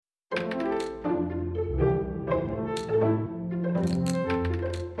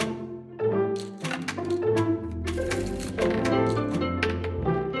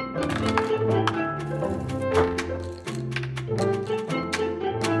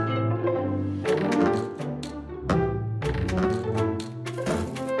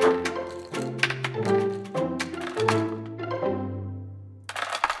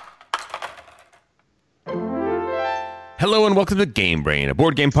and welcome to Game Brain, a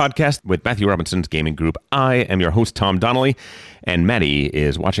board game podcast with Matthew Robinson's gaming group. I am your host, Tom Donnelly, and Maddie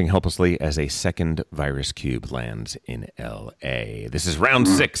is watching helplessly as a second virus cube lands in L.A. This is round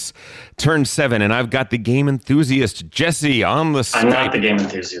 6, turn 7, and I've got the game enthusiast, Jesse, on the Skype. I'm not the game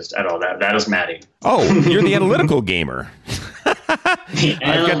enthusiast at all. That is Maddie. Oh, you're the analytical gamer. The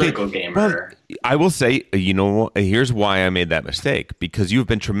analytical gamer. Well, I will say, here's why I made that mistake, because you've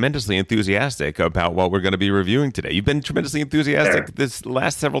been tremendously enthusiastic about what we're going to be reviewing today. You've been tremendously enthusiastic this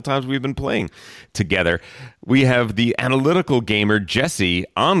last several times we've been playing together. We have the analytical gamer, Jesse,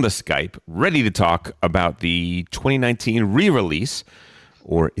 on the Skype, ready to talk about the 2019 re-release,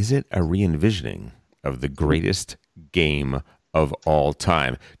 or is it a re-envisioning of the greatest game of all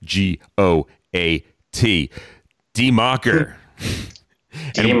time? G-O-A-T. D-Mocker.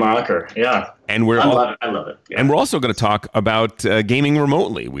 D-Mocker, yeah. And I love it. Yeah. And we're also going to talk about gaming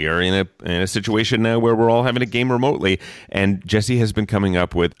remotely. We are in a situation now where we're all having to game remotely. And Jesse has been coming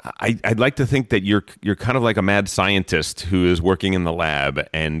up with. I'd like to think that you're kind of like a mad scientist who is working in the lab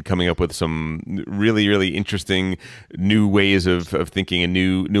and coming up with some really, really interesting new ways of thinking and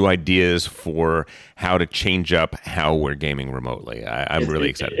new ideas for how to change up how we're gaming remotely. I'm really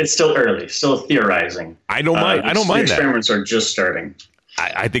excited. It's still early, still theorizing. I don't mind. I don't mind that. Experiments are just starting.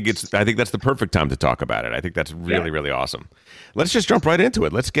 I think that's the perfect time to talk about it. I think that's really, really awesome. Let's just jump right into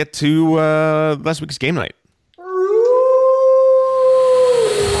it. Let's get to last week's game night.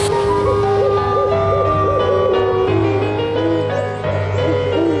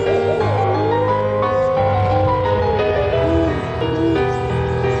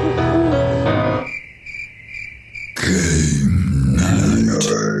 Game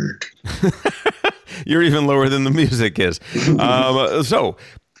night. You're even lower than the music is. So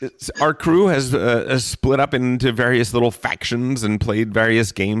our crew has split up into various little factions and played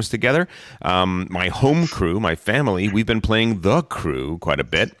various games together. My home crew, my family, we've been playing The Crew quite a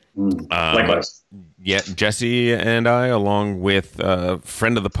bit. Likewise. Yeah, Jesse and I, along with a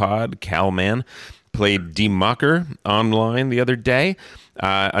friend of the pod, Cal Mann, played D-Mocker online the other day.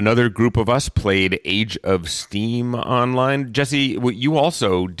 Another group of us played Age of Steam online. Jesse, you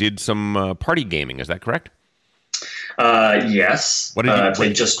also did some party gaming, is that correct? Yes. What did you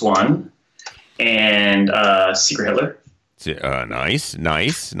play? Just one. And Secret Hitler. Nice.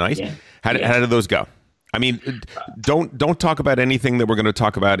 Yeah. How did those go? I mean, don't talk about anything that we're going to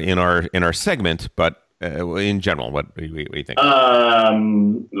talk about in our segment, but in general, what do you think?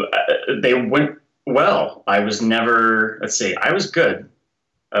 They went well. I was never. Let's see. I was good.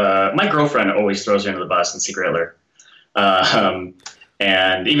 My girlfriend always throws me under the bus in Secret Hitler,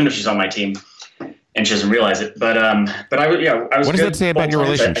 and even if she's on my team, and she doesn't realize it. But I was. What does that say about your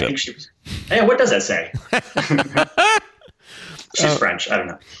relationship? What does that say? She's French. I don't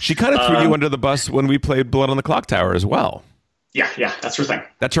know. She kind of threw you under the bus when we played Blood on the Clock Tower as well. Yeah, that's her thing.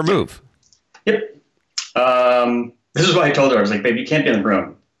 That's her move. Yep. This is why I told her, I was like, babe, you can't be in the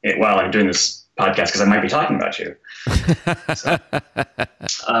room while I'm doing this podcast because I might be talking about you. So,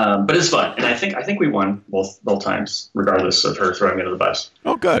 but it's fun, and I think we won both times, regardless of her throwing me under the bus.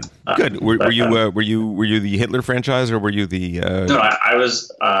 Oh, good. Were you the Hitler franchise, or were you the? No, I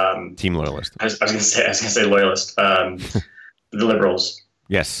was team loyalist. I was gonna say loyalist. The liberals.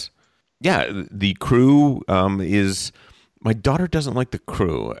 Yes. Yeah. The Crew is. My daughter doesn't like The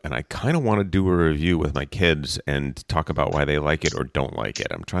Crew, and I kind of want to do a review with my kids and talk about why they like it or don't like it.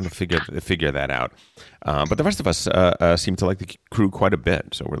 I'm trying to figure that out. But the rest of us seem to like The Crew quite a bit,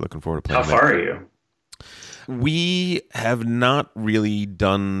 so we're looking forward to playing. How far are you? We have not really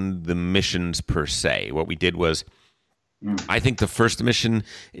done the missions per se. What we did was, I think the first mission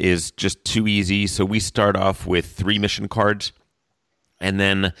is just too easy, so we start off with 3 mission cards. And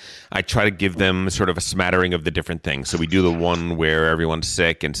then I try to give them sort of a smattering of the different things. So we do the one where everyone's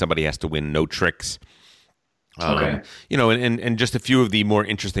sick and somebody has to win no tricks. Okay. And just a few of the more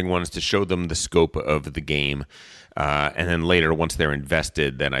interesting ones to show them the scope of the game. And then later, once they're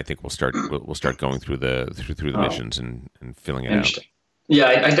invested, then I think we'll start going through the missions and filling it out. Yeah,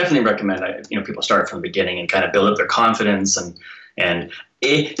 I definitely recommend people start from the beginning and kind of build up their confidence and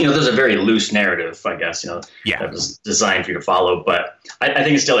there's a very loose narrative, I guess, that was designed for you to follow. But I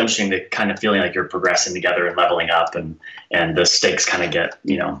think it's still interesting to kind of feeling like you're progressing together and leveling up, and the stakes kind of get,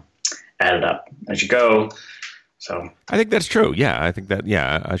 added up as you go. So I think that's true. Yeah, I think that.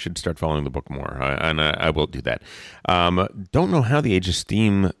 Yeah, I should start following the book more, and I will do that. Don't know how the Age of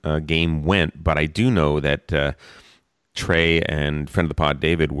Steam game went, but I do know that Trey and friend of the pod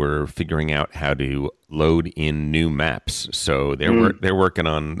David were figuring out how to load in new maps, so they're working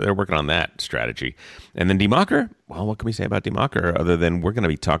on that strategy. And then D-Mocker, well, what can we say about D-Mocker other than we're going to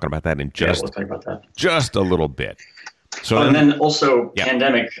be talking about that in just we'll talk about that. Just a little bit. So and then also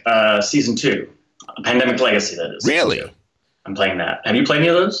Pandemic Season 2. Pandemic Legacy, that is. Really? I'm playing that. Have you played any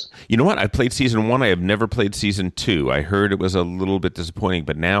of those? You know what? I played Season 1. I have never played Season 2. I heard it was a little bit disappointing,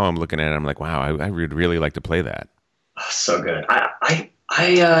 but now I'm looking at it, I'm like, wow, I would really like to play that. Oh, so good.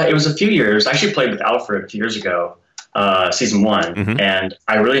 It was a few years. I actually played with Alfred a few years ago, Season 1, and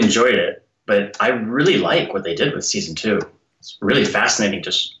I really enjoyed it, but I really like what they did with Season 2. It's really fascinating,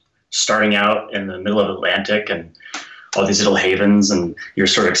 just starting out in the middle of the Atlantic and all these little havens, and you're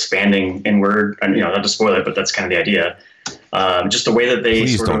sort of expanding inward. And not to spoil it, but that's kind of the idea. Just the way that they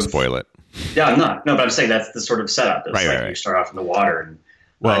don't spoil it. Yeah, I'm not. No, but I'm saying that's the sort of setup. It's right. You start off in the water, and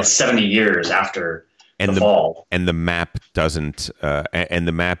it's 70 years after the fall. And the map doesn't. And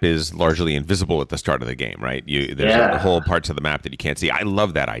the map is largely invisible at the start of the game, right? There's whole parts of the map that you can't see. I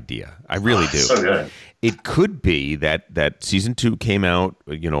love that idea. I really do. So good. It could be that Season 2 came out,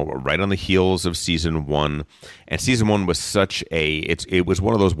 right on the heels of Season 1, and Season 1 was it was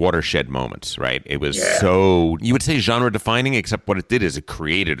one of those watershed moments, right? It was so, you would say genre defining, except what it did is it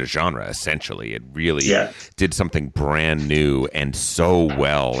created a genre, essentially. It really did something brand new and so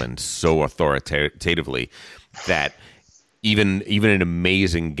well and so authoritatively that even an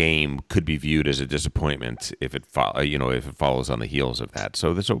amazing game could be viewed as a disappointment if it follows on the heels of that.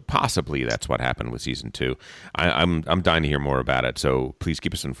 So possibly that's what happened with Season 2. I'm dying to hear more about it. So please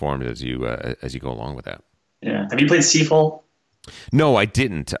keep us informed as you go along with that. Yeah. Have you played Seafall? No, I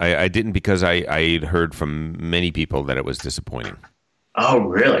didn't. I didn't because I'd heard from many people that it was disappointing. Oh,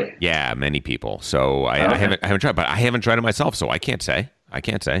 really? Yeah, many people. So I haven't tried, but I haven't tried it myself. So I can't say.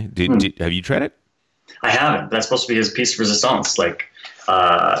 Have you tried it? I haven't. That's supposed to be his piece of resistance.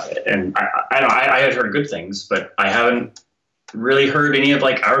 And I had heard good things, but I haven't really heard any of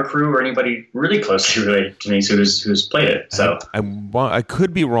our crew or anybody really closely related to me who's played it. So I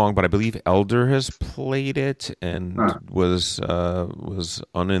could be wrong, but I believe Elder has played it and was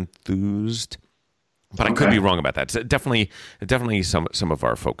unenthused. But I could be wrong about that. So definitely some of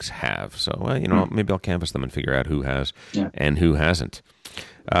our folks have. So maybe I'll canvass them and figure out who has and who hasn't.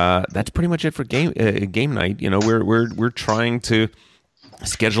 That's pretty much it for game night. We're trying to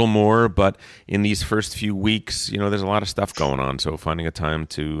schedule more, but in these first few weeks, there's a lot of stuff going on. So finding a time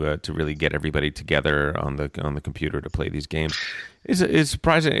to really get everybody together on the computer to play these games is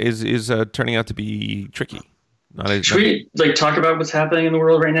surprising. Is turning out to be tricky. Should we talk about what's happening in the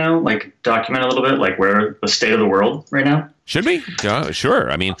world right now? Document a little bit, where the state of the world right now? Should we? Yeah,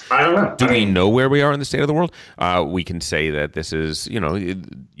 sure. I mean, I don't know. Do we know where we are in the state of the world? We can say that this is,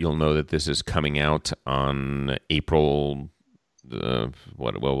 you'll know that this is coming out on April.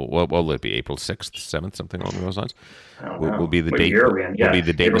 What will it be? April 6th, 7th, something along those lines. Will be the date. Will be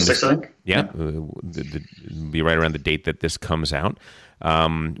the date. April 6th, I think. Yeah, be right around the date that this comes out.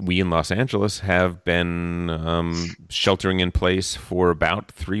 We in Los Angeles have been sheltering in place for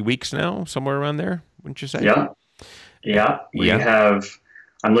about 3 weeks now, somewhere around there, wouldn't you say? Yeah. We have,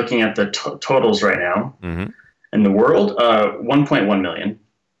 I'm looking at the totals right now. Mm-hmm. In the world, 1.1 million,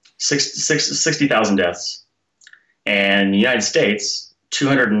 60,000 deaths. And the United States,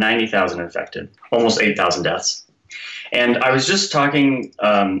 290,000 infected, almost 8,000 deaths. And I was just talking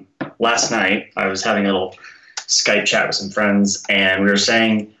last night, I was having a little Skype chat with some friends, and we were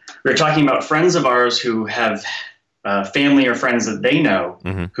talking about friends of ours who have family or friends that they know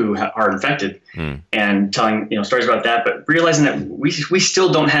who are infected, and telling stories about that, but realizing that we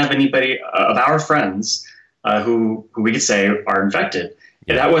still don't have anybody of our friends who we could say are infected.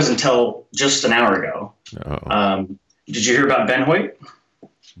 Yeah. That was until just an hour ago. Did you hear about Ben Hoyt?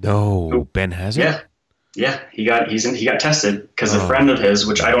 No, Ben hasn't. Yeah, he got tested because a friend of his,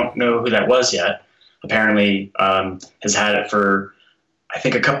 which I don't know who that was yet, apparently has had it for I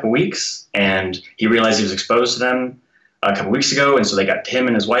think a couple weeks, and he realized he was exposed to them a couple weeks ago, and so him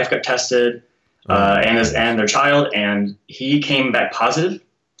and his wife got tested, and their child, and he came back positive,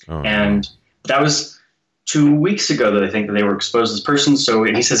 and that was 2 weeks ago that I think that they were exposed to this person. So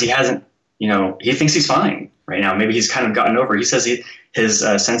he says he hasn't, he thinks he's fine right now. Maybe he's kind of gotten over. He says his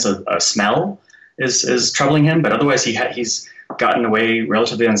sense of smell is troubling him, but otherwise he's gotten away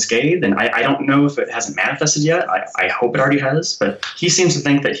relatively unscathed. And I don't know if it hasn't manifested yet. I hope it already has, but he seems to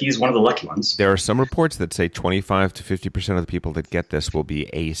think that he's one of the lucky ones. There are some reports that say 25 to 50% of the people that get this will be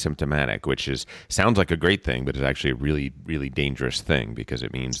asymptomatic, which sounds like a great thing, but is actually a really, really dangerous thing because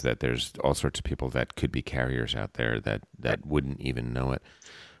it means that there's all sorts of people that could be carriers out there that wouldn't even know it.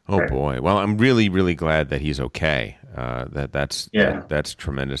 Oh, right. Boy. Well, I'm really, really glad that he's okay. That's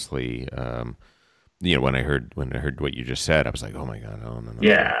tremendously... when I heard what you just said, I was like, "Oh my God, no!"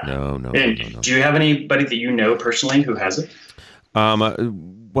 Do you have anybody that you know personally who has it?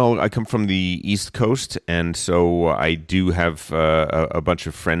 Well, I come from the East Coast, and so I do have a bunch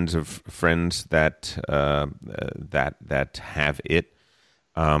of friends that that have it.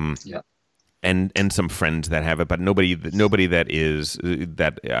 Yeah. And some friends that have it, but nobody that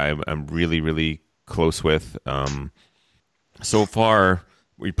I'm really, really close with. So far,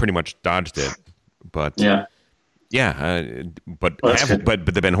 we pretty much dodged it, but but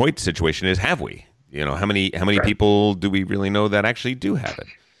the Ben Hoyt situation is, have we? How many right. people do we really know that actually do have it?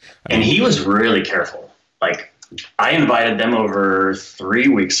 And he was really careful. Like, I invited them over 3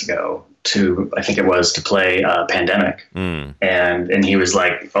 weeks ago to play Pandemic, and he was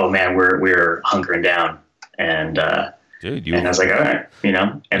like, "Oh man, we're hunkering down," and dude, and I was like, "All right,"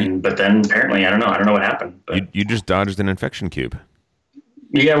 but then apparently I don't know what happened. But you just dodged an infection cube.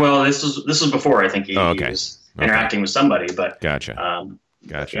 Yeah, well, this was before I think he was interacting with somebody, but gotcha.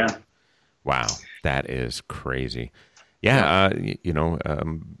 Yeah. Wow, that is crazy. Yeah,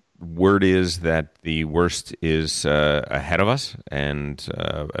 word is that the worst is ahead of us, and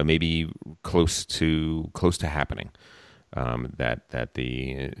maybe close to happening. That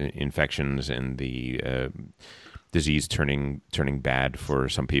the infections and the disease turning bad for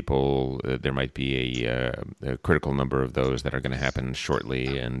some people. There might be a critical number of those that are going to happen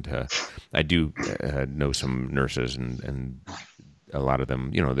shortly, and I do know some nurses and. A lot of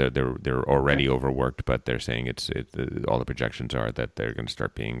them, they're already overworked, but they're saying all the projections are that they're going to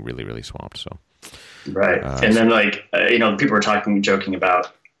start being really, really swamped. So, right, and then people were joking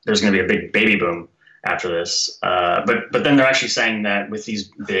about there's going to be a big baby boom after this, but then they're actually saying that with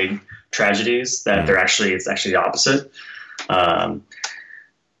these big tragedies that it's actually the opposite. But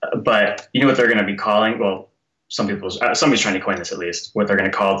you know what they're going to be calling? Well, somebody's trying to coin this at least. What they're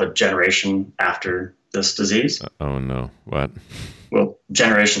going to call the generation after this disease. Oh no! What? Well,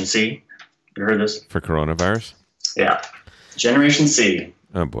 Generation C. You heard this? For coronavirus? Yeah. Generation C.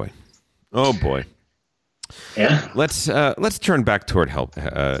 Oh boy. Yeah. Let's turn back toward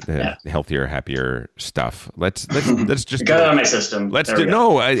healthier, happier stuff. Let's just got it out of my system.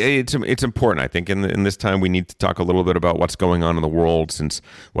 It's important. I think in this time we need to talk a little bit about what's going on in the world, since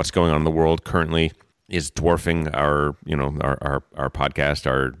what's going on in the world currently is dwarfing our podcast,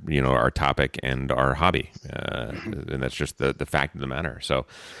 our topic and our hobby, and that's just the fact of the matter. So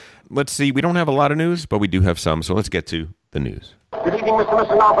let's see. We don't have a lot of news, but we do have some. So let's get to the news. Good evening, Mr. and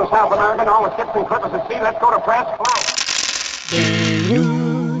Mrs. North South American. All the ships and clippers at sea. Let's go to press. Fly.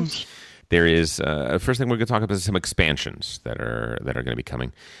 News. There is first thing we're going to talk about is some expansions that are going to be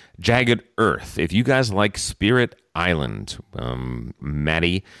coming. Jagged Earth. If you guys like Spirit Island,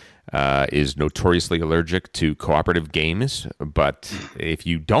 Maddie is notoriously allergic to cooperative games, but if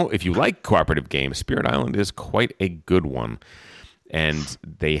you like cooperative games, Spirit Island is quite a good one. And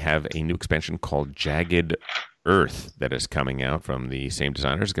they have a new expansion called Jagged Earth that is coming out from the same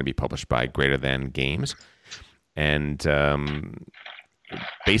designers. It's going to be published by Greater Than Games. And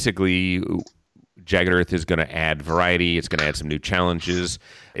basically, Jagged Earth is going to add variety. It's going to add some new challenges.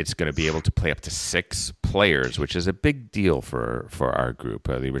 It's going to be able to play up to 6 players, which is a big deal for our group.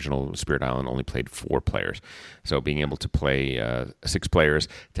 The original Spirit Island only played 4 players. So being able to play 6 players,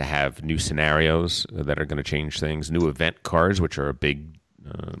 to have new scenarios that are going to change things, new event cards, which are a big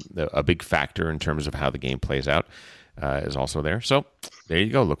factor in terms of how the game plays out, is also there. So there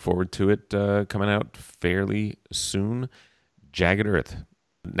you go. Look forward to it coming out fairly soon. Jagged Earth.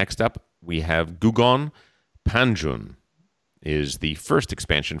 Next up, we have Gugong Panjun is the first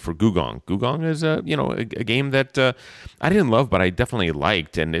expansion for Gugong. Gugong is a game that I didn't love, but I definitely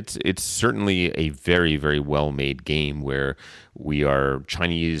liked, and it's certainly a very, very well made game where we are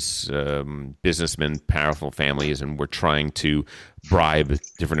Chinese businessmen, powerful families, and we're trying to bribe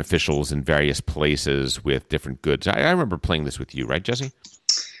different officials in various places with different goods. I remember playing this with you, right, Jesse?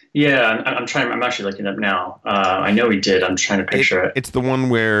 Yeah, I'm actually looking up now. I know we did. I'm trying to picture it. It's the one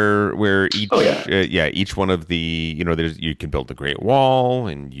where each each one of the you can build the Great Wall,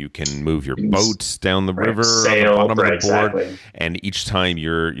 and you can move your boats down the river, sail, on the bottom of the board, exactly. And each time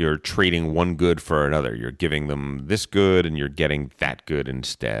you're trading one good for another. You're giving them this good, and you're getting that good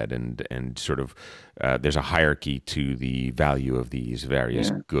instead, and sort of there's a hierarchy to the value of these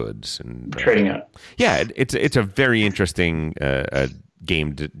various goods and trading up. Yeah, it's a very interesting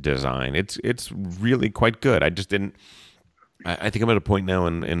game design. It's really quite good. I just didn't. I think I'm at a point now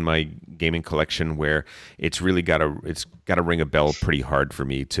in my gaming collection where it's really got to ring a bell pretty hard for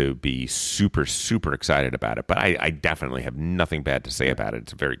me to be super, super excited about it. But I definitely have nothing bad to say about it.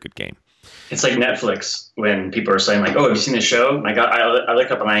 It's a very good game. It's like Netflix when people are saying like, "Oh, have you seen the show?" And I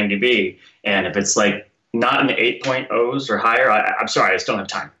look up on IMDb, and if it's like not in 8.0s or higher. I'm sorry, I just don't have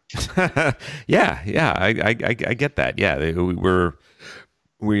time. yeah, I get that. Yeah,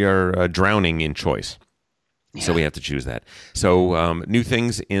 we are drowning in choice, so we have to choose that. So new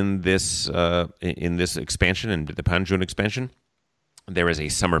things in this expansion, and the Panjun expansion. There is a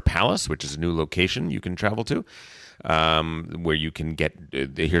Summer Palace, which is a new location you can travel to. Where you can get,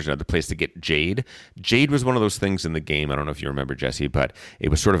 here's another place to get jade. Jade was one of those things in the game, I don't know if you remember, Jesse, but it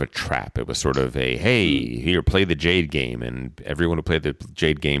was sort of a trap. It was sort of a, hey, here, play the jade game, and everyone who played the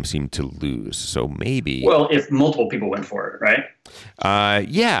jade game seemed to lose. So maybe... Well, if multiple people went for it, right?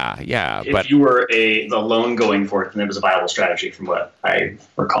 Yeah. If you were the lone going for it, then it was a viable strategy from what I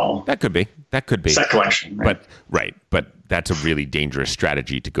recall. That could be. Set collection, right? But that's a really dangerous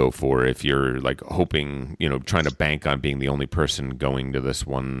strategy to go for if you're like hoping, trying to bank on being the only person going to this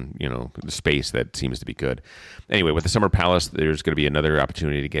one, space that seems to be good. Anyway, with the Summer Palace, there's going to be another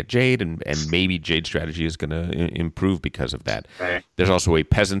opportunity to get jade, and maybe jade strategy is going to improve because of that. Right. There's also a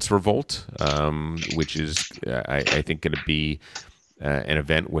Peasants Revolt, which is, I think, going to be an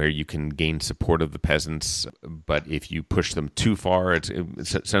event where you can gain support of the peasants, but if you push them too far, it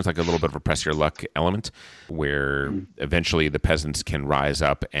sounds like a little bit of a press your luck element, where eventually the peasants can rise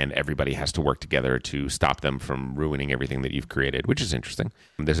up and everybody has to work together to stop them from ruining everything that you've created, which is interesting.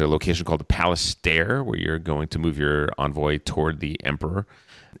 There's a location called the Palace Stair where you're going to move your envoy toward the emperor,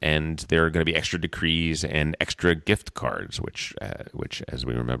 and there are going to be extra decrees and extra gift cards, which, as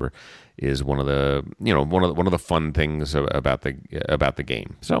we remember, is one of the fun things about the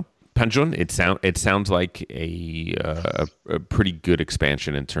game. So Panjun, it sounds like a pretty good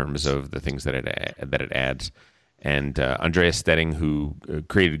expansion in terms of the things that it adds. And Andreas Steding, who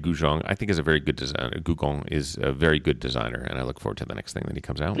created Gugong, I think is a very good designer. Gugong is a very good designer, and I look forward to the next thing that he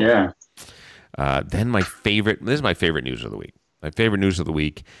comes out with. Yeah. Then this is my favorite news of the week. My favorite news of the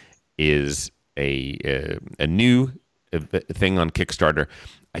week is a new thing on Kickstarter.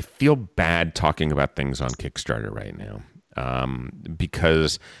 I feel bad talking about things on Kickstarter right now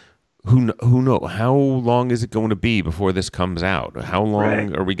because who knows how long is it going to be before this comes out? How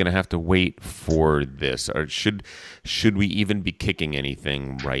long are we going to have to wait for this? Or should we even be kicking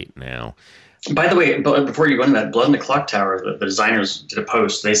anything right now? By the way, before you go into that, Blood in the Clock Tower, the designers did a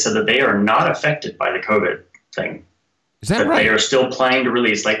post. They said that they are not affected by the COVID thing. Is that right? They are still planning to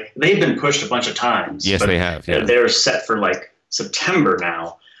release. Like, they've been pushed a bunch of times. Yes, they have. Yeah. They're set for like September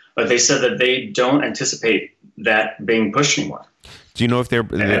now, but they said that they don't anticipate that being pushed anymore. Do you know if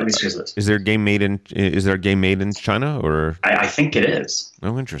is there a game made in China, or? I think it is.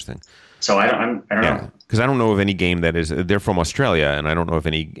 Oh, interesting. So I don't know, because I don't know of any game that is. They're from Australia, and I don't know of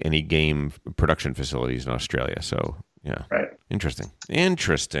any game production facilities in Australia. So yeah, right.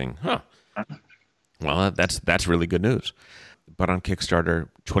 Interesting, huh? Well, that's really good news. But on Kickstarter,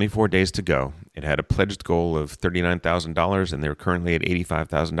 24 days to go. It had a pledged goal of $39,000, and they're currently at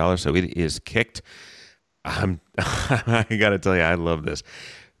 $85,000. So it is kicked. I got to tell you, I love this.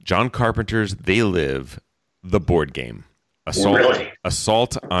 John Carpenter's They Live, the board game.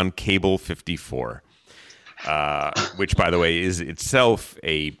 Assault on Cable 54. Which, by the way, is itself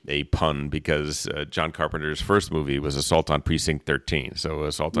a pun because John Carpenter's first movie was Assault on Precinct 13. So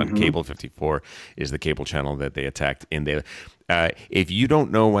Assault on Cable 54 is the cable channel that they attacked in They Live. If you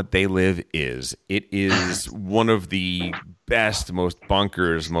don't know what They Live is, it is one of the best, most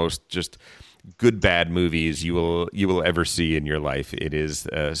bonkers, most just good bad movies you will ever see in your life. It is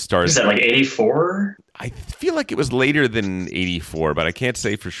stars. Is that like 84? I feel like it was later than 84, but I can't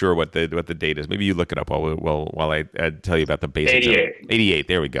say for sure what the date is. Maybe you look it up while I tell you about the basics. 88.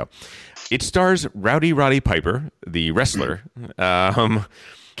 There we go. It stars Rowdy Roddy Piper, the wrestler.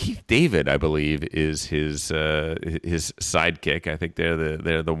 Keith David, I believe, is his sidekick. I think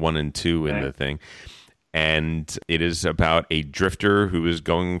they're the 1 and 2 in the thing. And it is about a drifter who is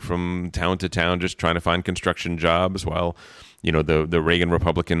going from town to town just trying to find construction jobs while, the Reagan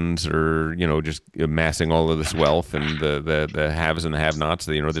Republicans are, just amassing all of this wealth, and the haves and the have-nots.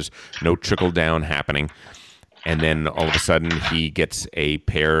 There's no trickle-down happening. And then all of a sudden he gets a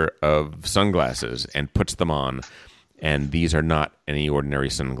pair of sunglasses and puts them on. And these are not any ordinary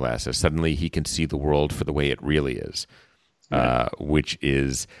sunglasses. Suddenly he can see the world for the way it really is, which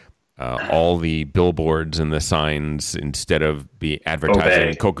is... all the billboards and the signs, instead of advertising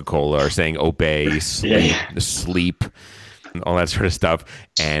obey. Coca-Cola, are saying obey, sleep, and all that sort of stuff.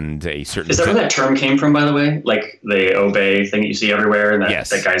 And a certain... Is that where that term came from, by the way? Like the obey thing that you see everywhere in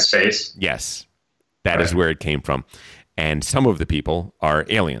that guy's face? Yes. That is where it came from. And some of the people are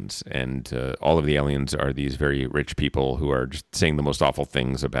aliens, and all of the aliens are these very rich people who are just saying the most awful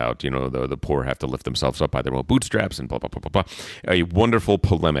things about, the poor have to lift themselves up by their own bootstraps and blah, blah, blah, blah, blah. A wonderful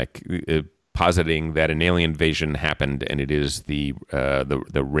polemic positing that an alien invasion happened, and it is the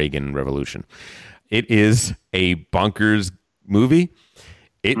Reagan Revolution. It is a bonkers movie.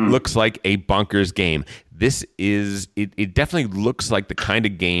 It looks like a bonkers game. This is it definitely looks like the kind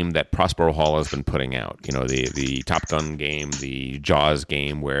of game that Prospero Hall has been putting out. You know, the Top Gun game, the Jaws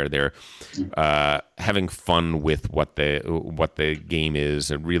game, where they're having fun with what the game is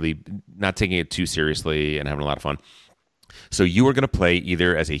and really not taking it too seriously and having a lot of fun. So you are going to play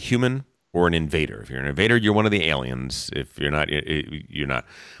either as a human or an invader. If you're an invader, you're one of the aliens. If you're not, you're not.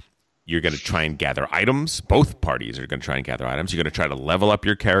 You're going to try and gather items. Both parties are going to try and gather items. You're going to try to level up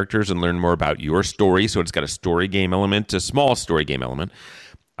your characters and learn more about your story. So it's got a story game element, a small story game element.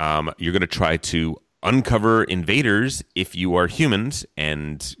 You're going to try to uncover invaders if you are humans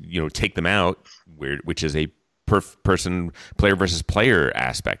and, you know, take them out, which is a person player versus player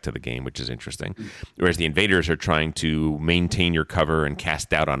aspect to the game, which is interesting. Whereas the invaders are trying to maintain your cover and cast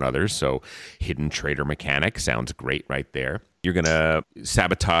doubt on others. So hidden traitor mechanic sounds great right there. You're going to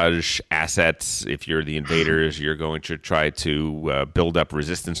sabotage assets. If you're the invaders, you're going to try to build up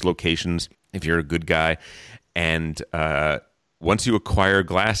resistance locations if you're a good guy. And once you acquire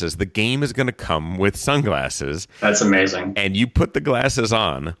glasses, the game is going to come with sunglasses. That's amazing. And you put the glasses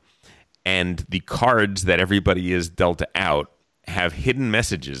on, and the cards that everybody is dealt out have hidden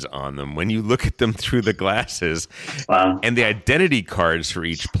messages on them when you look at them through the glasses. Wow. And the identity cards for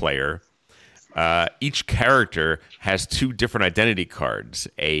each player, each character has two different identity cards,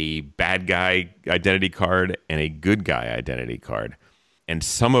 a bad guy identity card and a good guy identity card. And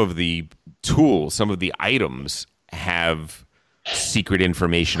some of the tools, some of the items have secret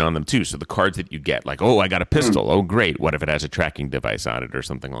information on them too. So the cards that you get, like, oh, I got a pistol. Oh, great. What if it has a tracking device on it or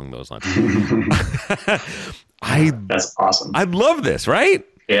something along those lines? That's awesome. I love this, right?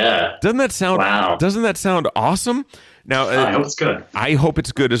 Yeah. Doesn't that sound awesome? Now, I hope it's good. I hope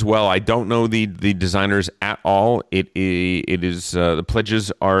it's good as well. I don't know the designers at all. It is the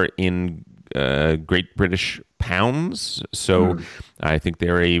pledges are in Great British pounds, so I think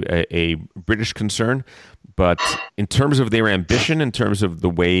they're a British concern. But in terms of their ambition, in terms of the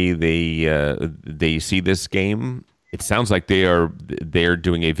way they see this game, it sounds like they're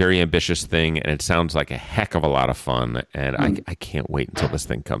doing a very ambitious thing, and it sounds like a heck of a lot of fun. And I can't wait until this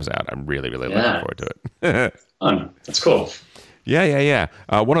thing comes out. I'm really looking forward to it. Fun. That's cool. Yeah.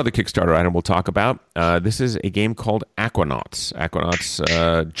 One other Kickstarter item we'll talk about. This is a game called Aquanauts.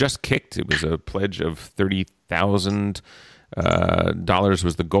 Aquanauts just kicked. It was a pledge of $30,000. Dollars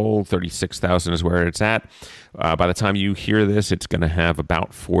was the goal. 36,000 is where it's at. By the time you hear this, it's going to have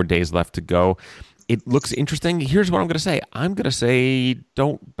about 4 days left to go. It looks interesting. Here's what I'm going to say. I'm going to say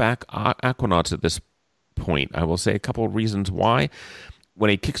don't back Aquanauts at this point. I will say a couple of reasons why. When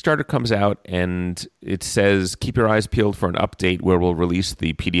a Kickstarter comes out and it says keep your eyes peeled for an update where we'll release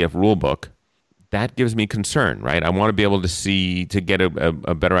the PDF rulebook, that gives me concern, right? I want to be able to get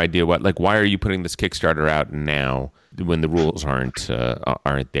a better idea why are you putting this Kickstarter out now when the rules aren't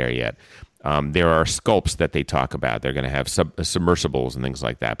there yet? There are sculpts that they talk about. They're going to have submersibles and things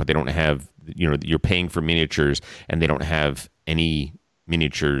like that, but they don't have, you're paying for miniatures and they don't have any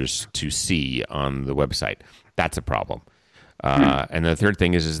miniatures to see on the website. That's a problem. And the third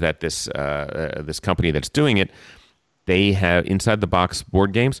thing is that this company that's doing it, they have inside the box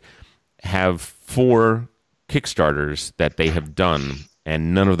board games have 4 Kickstarters that they have done,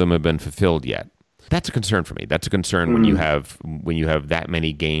 and none of them have been fulfilled yet. That's a concern for me. That's a concern when you have that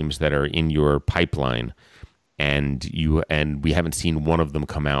many games that are in your pipeline, and we haven't seen one of them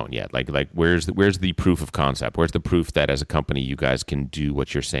come out yet. Like where's the proof of concept? Where's the proof that as a company you guys can do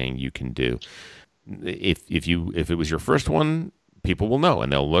what you're saying you can do? If it was your first one, people will know,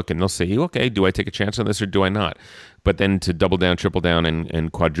 and they'll look and they'll say, okay, do I take a chance on this or do I not? But then to double down, triple down,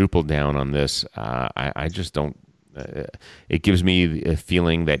 and quadruple down on this, I just don't. It gives me a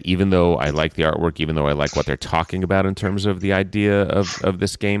feeling that even though I like the artwork, even though I like what they're talking about in terms of the idea of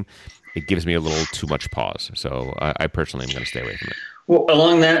this game, it gives me a little too much pause. So I personally am going to stay away from it. Well,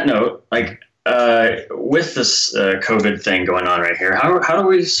 along that note, with this COVID thing going on right here, how are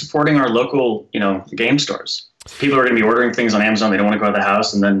we supporting our local, game stores? People are going to be ordering things on Amazon. They don't want to go out of the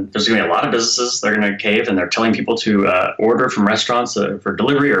house. And then there's going to be a lot of businesses. They're going to cave, and they're telling people to order from restaurants for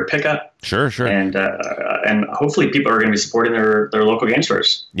delivery or pickup. Sure. And hopefully people are going to be supporting their local game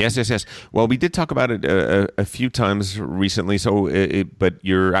stores. Yes. Well, we did talk about it a few times recently. So, but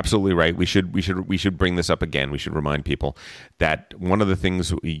you're absolutely right. We should bring this up again. We should remind people that one of the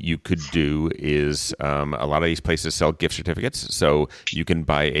things you could do is a lot of these places sell gift certificates. So you can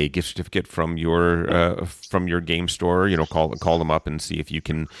buy a gift certificate from your game store. Call them up and see if you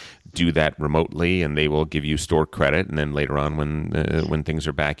can do that remotely, and they will give you store credit, and then later on when things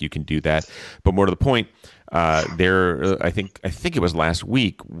are back, you can do that. But more to the point, I think it was last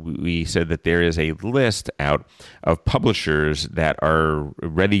week we said that there is a list out of publishers that are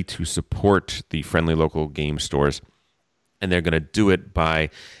ready to support the friendly local game stores. And they're going to do it by,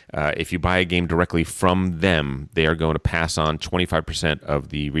 if you buy a game directly from them, they are going to pass on 25% of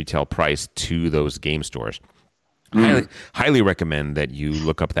the retail price to those game stores. Highly recommend that you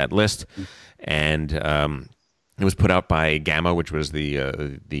look up that list. And it was put out by GAMA, which was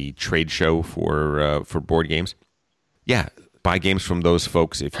the trade show for board games. Yeah, buy games from those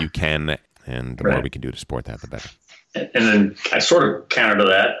folks if you can, and the more we can do to support that, the better. And then I sort of counter to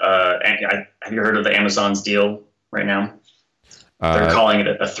that. Have you heard of the Amazon's deal right now? They're calling it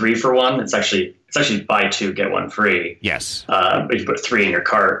a 3-for-1. It's actually buy 2 get 1 free. Yes. If you put 3 in your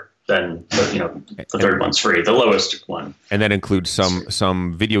cart, then the third one's free, the lowest one. And that includes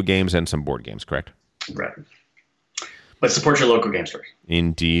some video games and some board games, correct? Right. But support your local game stores.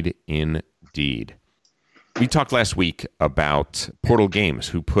 Indeed. We talked last week about Portal Games,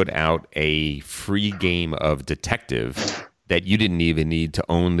 who put out a free game of Detective that you didn't even need to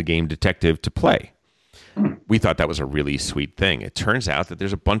own the game Detective to play. We thought that was a really sweet thing. It turns out that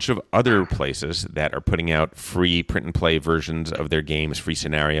there's a bunch of other places that are putting out free print and play versions of their games, free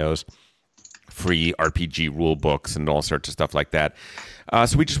scenarios, free RPG rule books, and all sorts of stuff like that.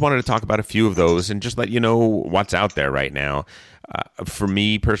 So we just wanted to talk about a few of those and just let you know what's out there right now. For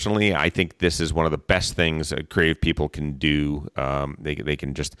me personally, I think this is one of the best things creative people can do. They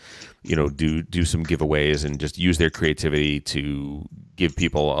can just, do some giveaways and just use their creativity to give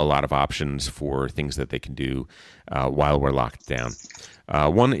people a lot of options for things that they can do while we're locked down.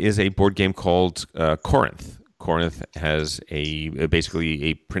 One is a board game called Corinth. Corinth has basically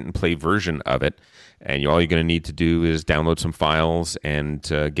a print and play version of it, and all you're going to need to do is download some files and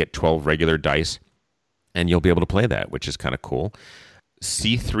get 12 regular dice, and you'll be able to play that, which is kind of cool.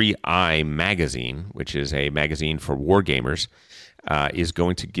 C3I Magazine, which is a magazine for wargamers, is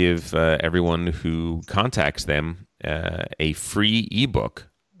going to give everyone who contacts them a free ebook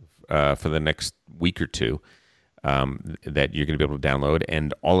for the next week or two that you're going to be able to download.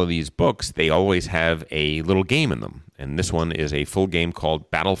 And all of these books, they always have a little game in them. And this one is a full game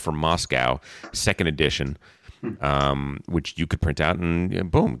called Battle for Moscow, 2nd edition, which you could print out, and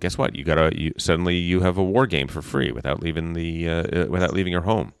boom, guess what? Suddenly you have a war game for free without leaving your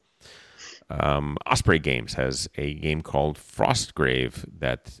home. Osprey Games has a game called Frostgrave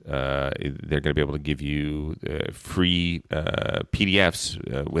that they're going to be able to give you free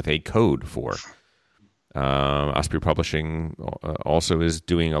PDFs with a code for. Osprey Publishing also is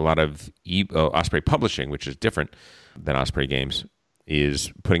doing a lot of Osprey Publishing, which is different than Osprey Games,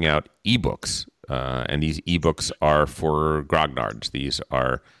 is putting out ebooks, and these ebooks are for grognards. These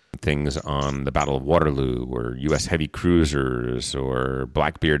are things on the Battle of Waterloo or U.S. heavy cruisers or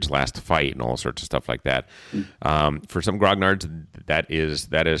Blackbeard's last fight and all sorts of stuff like that. For some grognards, that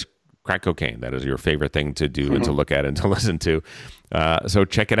is crack cocaine. That is your favorite thing to do and to look at and to listen to. So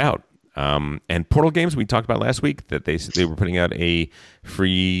check it out. And Portal Games, we talked about last week that they were putting out a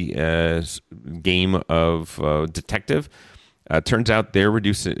free game of Detective. Turns out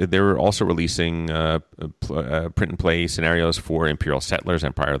they're also releasing print and play scenarios for Imperial Settlers,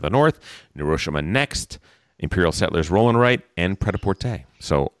 Empire of the North, Neuroshima Next, Imperial Settlers Roll and Write, and Pret-a-Porter.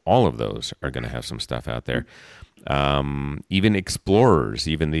 So all of those are going to have some stuff out there. Even Explorers,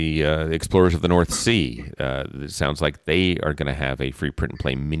 even the Explorers of the North Sea, it sounds like they are going to have a free print and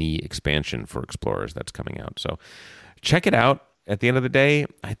play mini expansion for Explorers that's coming out. So check it out. At the end of the day,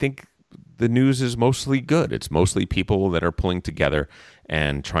 I think the news is mostly good. It's mostly people that are pulling together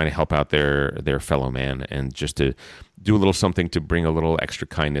and trying to help out their fellow man, and just to do a little something to bring a little extra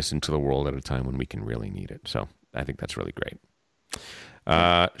kindness into the world at a time when we can really need it. So I think that's really great.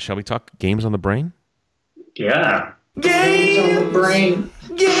 Shall we talk games on the brain? Yeah. Games on the brain.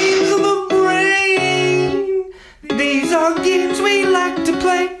 Games on the brain. These are games we like to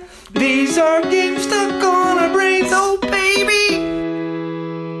play. These are games stuck on our brains. Oh, baby.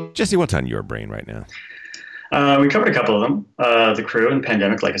 Jesse, what's on your brain right now? We covered a couple of them. The Crew and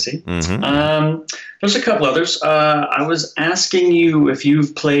Pandemic Legacy. Mm-hmm. There's a couple others. I was asking you if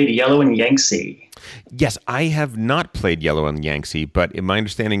you've played Yellow and Yangtze. Yes, I have not played Yellow and Yangtze, but my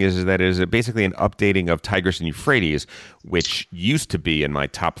understanding is that it is basically an updating of Tigris and Euphrates, which used to be in my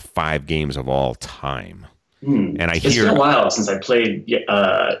top 5 games of all time. And it's been a while since I played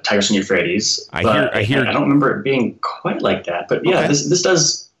Tigris and Euphrates. I hear. I don't remember it being quite like that, but yeah, okay. This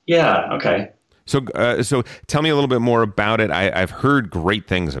does. Yeah, okay. So tell me a little bit more about it. I've heard great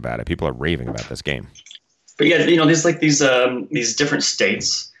things about it. People are raving about this game. But yeah, there's like these different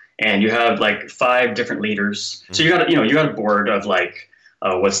states, and you have like 5 different leaders. So you got a board of like,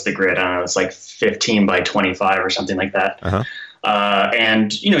 what's the grid? I don't know. It's like 15 by 25 or something like that. Uh-huh.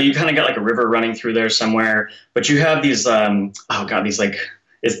 And you kind of got like a river running through there somewhere, but you have these, these like,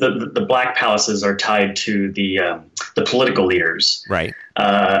 is the black palaces are tied to the political leaders. Right.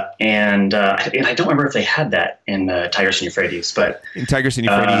 And I don't remember if they had that in Tigris and Euphrates, but in Tigris and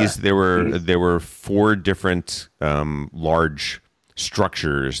Euphrates, there were 4 different large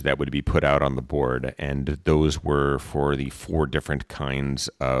structures that would be put out on the board, and those were for the 4 different kinds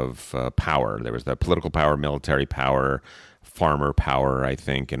of power. There was the political power, military power, farmer power, I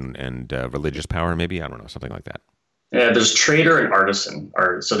think, and religious power, maybe. I don't know, something like that. Yeah, there's trader and artisan,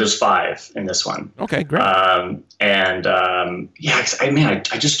 so there's 5 in this one. Okay, great. I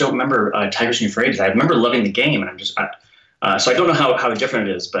just don't remember Tigris and Euphrates. I remember loving the game, and I'm just so I don't know how different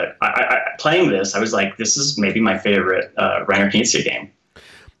it is. But I playing this, I was like, this is maybe my favorite Reiner Knizia game.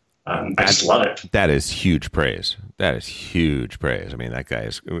 I just love it. That is huge praise. I mean, that guy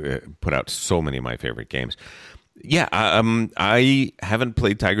has put out so many of my favorite games. Yeah, I haven't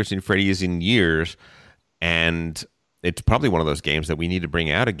played Tigris and Euphrates in years, and it's probably one of those games that we need to bring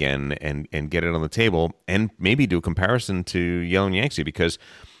out again and get it on the table, and maybe do a comparison to Yellow and Yangtze, because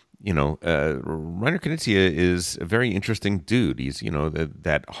Reiner Knizia is a very interesting dude. He's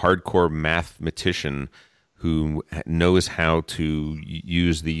that hardcore mathematician who knows how to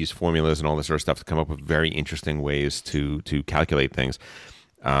use these formulas and all this sort of stuff to come up with very interesting ways to calculate things.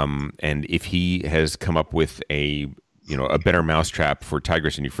 And if he has come up with a better mousetrap for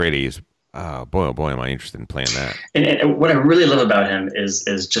Tigris and Euphrates, boy, am I interested in playing that. And what I really love about him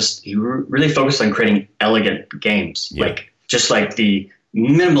is just he really focused on creating elegant games, like the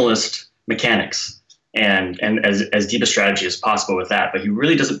minimalist mechanics and as deep a strategy as possible with that. But he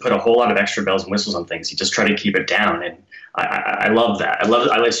really doesn't put a whole lot of extra bells and whistles on things. He just tried to keep it down, and I love that. I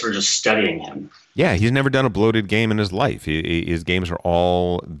like sort of just studying him. Yeah, he's never done a bloated game in his life. His games are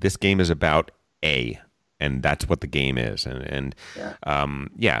all. This game is about A. And that's what the game is, and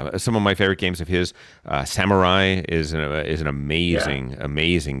some of my favorite games of his, Samurai is an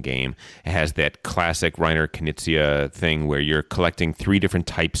amazing game. It has that classic Reiner Knizia thing where you're collecting 3 different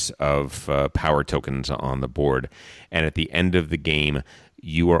types of power tokens on the board, and at the end of the game,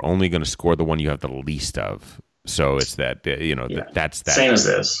 you are only going to score the one you have the least of. So it's that that's that. Same as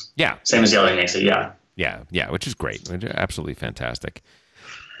this. Yeah. Same as Yellow and Yangtze. Yeah, which is great, absolutely fantastic.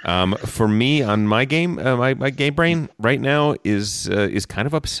 For me, on my game, my game brain right now is kind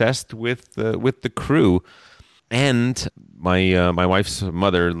of obsessed with the Crew, and my wife's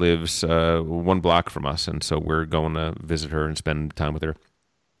mother lives 1 block from us, and so we're going to visit her and spend time with her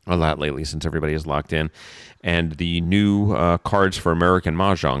a lot lately since everybody is locked in. And the new cards for American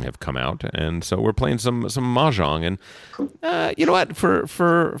Mahjong have come out, and so we're playing some Mahjong. And you know what?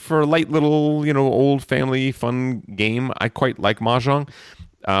 For a light little old family fun game, I quite like Mahjong.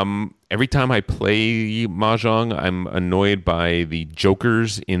 Every time I play Mahjong, I'm annoyed by the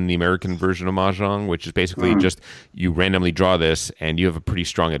jokers in the American version of Mahjong, which is basically just you randomly draw this and you have a pretty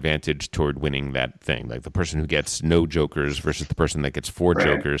strong advantage toward winning that thing. Like the person who gets no jokers versus the person that gets 4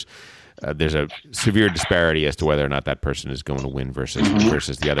 jokers. There's a severe disparity as to whether or not that person is going to win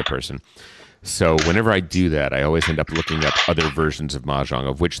versus the other person. So whenever I do that, I always end up looking up other versions of Mahjong,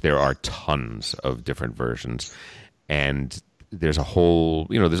 of which there are tons of different versions. And there's a whole,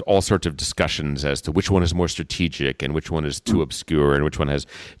 there's all sorts of discussions as to which one is more strategic and which one is too obscure and which one has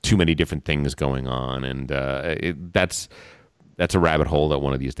too many different things going on. And that's a rabbit hole that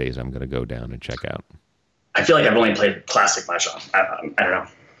one of these days I'm going to go down and check out. I feel like I've only played classic Mahjong. I don't know.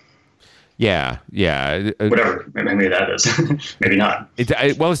 Yeah. Whatever. Maybe that is. Maybe not.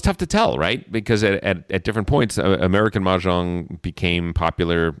 Well, it's tough to tell, right? Because at different points, American Mahjong became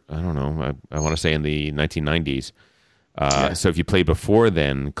popular, I don't know, I want to say in the 1990s. So if you played before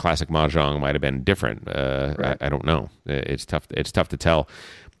then, classic Mahjong might have been different. Right. I don't know. It's tough to tell.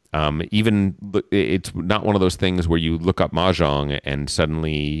 Even it's not one of those things where you look up Mahjong and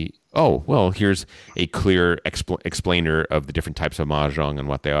suddenly, oh, well, here's a clear explainer of the different types of Mahjong and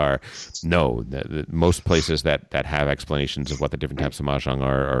what they are. No, most places that have explanations of what the different types of Mahjong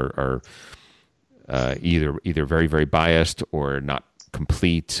are either very, very biased or not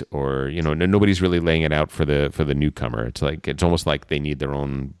complete, or nobody's really laying it out for the newcomer. It's almost like they need their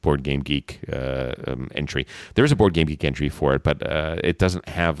own Board Game Geek entry. There is a Board Game Geek entry for it, but it doesn't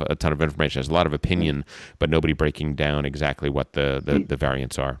have a ton of information. There's a lot of opinion, but nobody breaking down exactly what the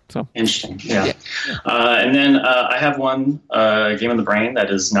variants are. So interesting. Yeah. And then I have one game of the brain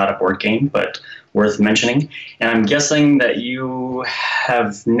that is not a board game, but worth mentioning. And I'm guessing that you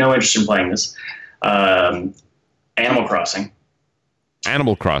have no interest in playing this. Animal Crossing.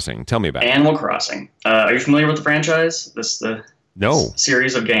 Animal Crossing. Tell me about it. Animal Crossing. Are you familiar with the franchise? The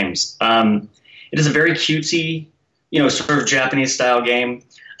series of games. It is a very cutesy, sort of Japanese style game.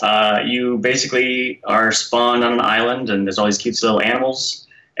 You basically are spawned on an island, and there's all these cute little animals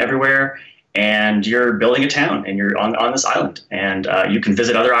everywhere, and you're building a town, and you're on this island, and you can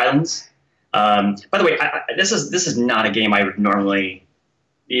visit other islands. By the way, this is not a game I would normally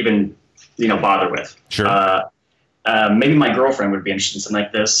even bother with. Sure. Maybe my girlfriend would be interested in something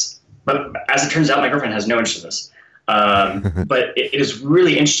like this, but as it turns out, my girlfriend has no interest in this. But it is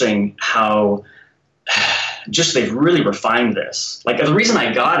really interesting how just they've really refined this. Like, the reason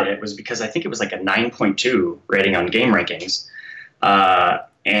I got it was because I think it was like a 9.2 rating on Game Rankings,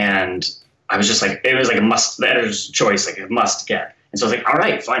 and I was just like, it was like the editor's choice, like a must get. And so I was like, all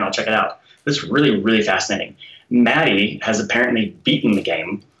right, fine, I'll check it out. This is really, really fascinating. Maddie has apparently beaten the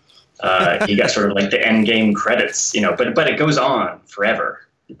game. He got sort of like the end game credits, but it goes on forever.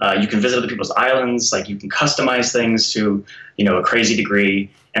 You can visit other people's islands, like you can customize things to, a crazy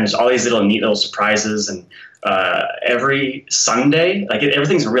degree. And there's all these neat little surprises. And every Sunday, like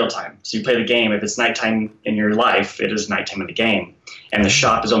everything's in real time. So you play the game. If it's nighttime in your life, it is nighttime in the game. And the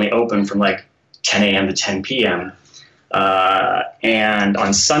shop is only open from like 10 a.m. to 10 p.m. And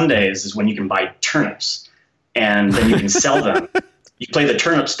on Sundays is when you can buy turnips. And then you can sell them. You play the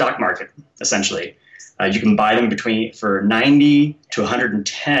turnip stock market, essentially. You can buy them for 90 to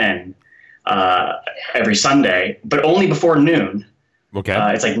 110 every Sunday, but only before noon. Okay.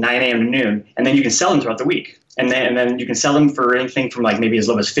 It's like 9 a.m. to noon, and then you can sell them throughout the week. And then you can sell them for anything from like maybe as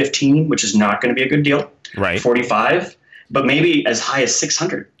low as 15, which is not going to be a good deal. Right. 45, but maybe as high as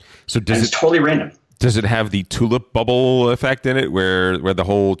 600. So it's totally random. Does it have the tulip bubble effect in it, where the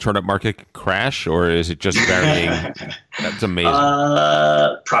whole turnip market crash, or is it just varying? That's amazing.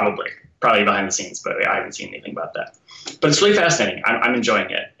 Probably behind the scenes, but I haven't seen anything about that. But it's really fascinating. I'm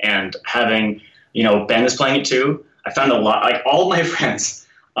enjoying it, and having Ben is playing it too. I found a lot, like all of my friends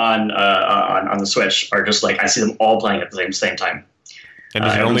on the Switch are just like, I see them all playing at the same time. And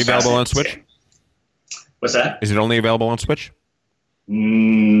is it only available on Switch? What's that? Is it only available on Switch?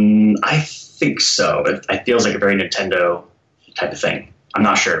 I think so. It feels like a very Nintendo type of thing. I'm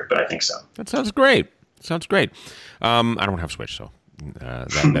not sure, but I think so. That sounds great. I don't have Switch, so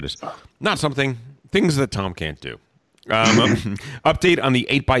that is not things that Tom can't do. Update on the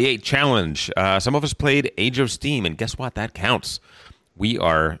 8x8 challenge. Some of us played Age of Steam, and guess what? That counts. We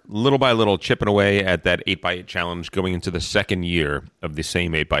are little by little chipping away at that 8x8 challenge, going into the second year of the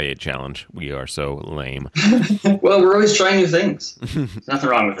same 8x8 challenge. We are so lame. Well, we're always trying new things. There's nothing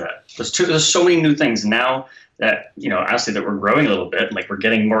wrong with that. There's so many new things now that, honestly, that we're growing a little bit, like we're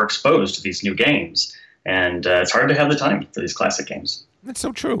getting more exposed to these new games. And it's hard to have the time for these classic games. That's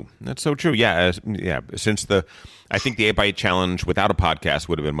so true. Yeah. Since I think the 8x8 challenge without a podcast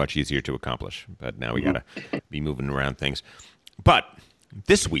would have been much easier to accomplish. But now we got to be moving around things. But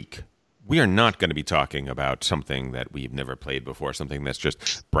this week, we are not going to be talking about something that we've never played before, something that's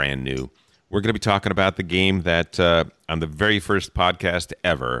just brand new. We're going to be talking about the game that on the very first podcast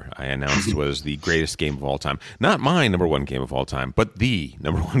ever I announced was the greatest game of all time. Not my number one game of all time, but the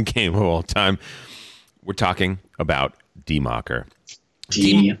number one game of all time. We're talking about D-Mocker.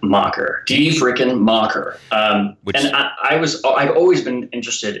 D-Mocker. D-frickin-Mocker. And I've always been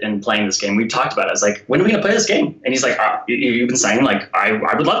interested in playing this game. We talked about it. I was like, when are we going to play this game? And he's like, you've been saying, like, I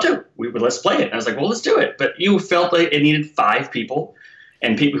would love to. Let's play it. And I was like, well, let's do it. But you felt like it needed 5 people,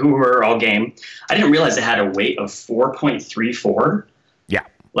 and people who were all game. I didn't realize it had a weight of 4.34. Yeah.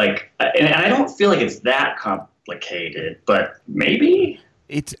 Like, and I don't feel like it's that complicated, but maybe...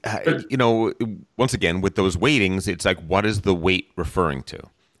 It's, once again, with those weightings, it's like, what is the weight referring to?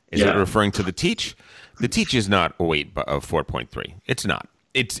 Is it referring to the teach? The teach is not a weight of 4.3. It's not.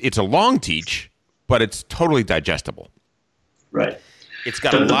 It's a long teach, but it's totally digestible. Right. It's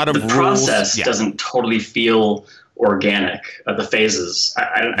got a lot of rules. The process Yeah. doesn't totally feel organic. The phases.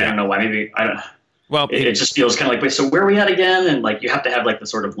 I don't know why. Maybe I don't. Well, it just feels kind of like, wait, so where are we at again? And like, you have to have like the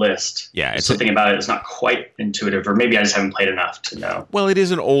sort of list. Yeah. Something about it is not quite intuitive, or maybe I just haven't played enough to know. Well, it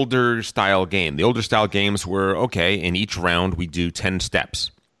is an older style game. The older style games were, okay, in each round we do 10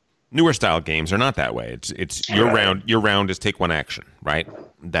 steps. Newer style games are not that way. It's your round. Your round is take one action, right?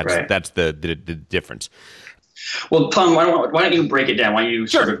 That's the difference. Well, Tom, why don't you break it down? Why don't you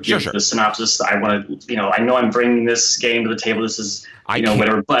sort of give the synopsis? I want to, I know I'm bringing this game to the table. This is,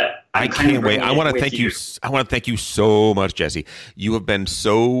 whatever, but I can't wait. I want to thank you. I want to thank you so much, Jesse. You have been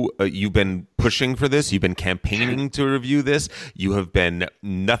you've been pushing for this. You've been campaigning to review this. You have been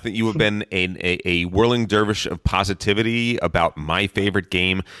nothing. You have been a whirling dervish of positivity about my favorite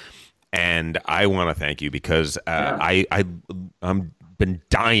game. And I want to thank you because I'm been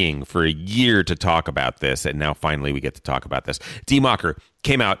dying for a year to talk about this, and now finally we get to talk about this. D-Mocker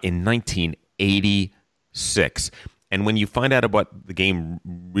came out in 1986, and when you find out what the game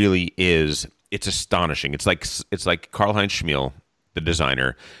really is, it's astonishing. It's like Karl-Heinz Schmiel, the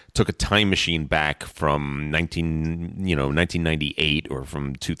designer, took a time machine back from 1998 or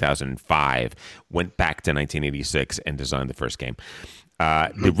from 2005, went back to 1986 and designed the first game.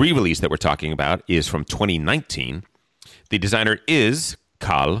 The re-release that we're talking about is from 2019. The designer is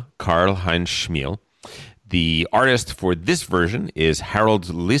Karl-Heinz Schmiel. The artist for this version is Harold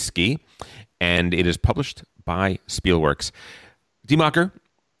Liske, and it is published by Spielworks. D-Mocker,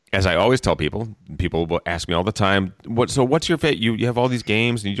 as I always tell people will ask me all the time, what's your favorite? You have all these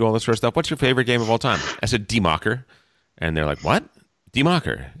games and you do all this sort of stuff. What's your favorite game of all time? I said D-Mocker, and they're like, what?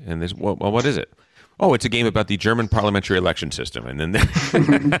 D-Mocker. And they said, well, what is it? Oh, it's a game about the German parliamentary election system. And then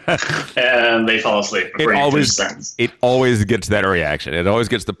and they fall asleep. It always gets that reaction. It always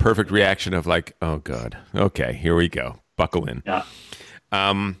gets the perfect reaction of like, oh, God. Okay, here we go. Buckle in. Yeah.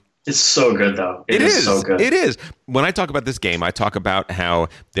 It's so good, though. It is so good. It is. When I talk about this game, I talk about how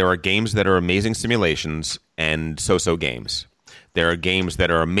there are games that are amazing simulations and so-so games. There are games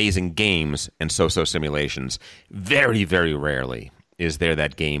that are amazing games and so-so simulations. Very, very rarely is there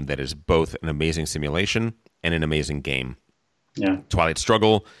that game that is both an amazing simulation and an amazing game. Yeah. Twilight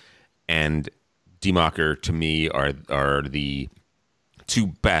Struggle and D-Mocker, to me, are the two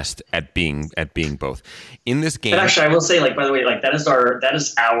best at being both. In this game, but actually, I will say, by the way, that is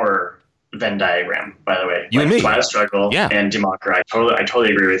our Venn diagram. By the way, you and me, Twilight Struggle and D-Mocker. I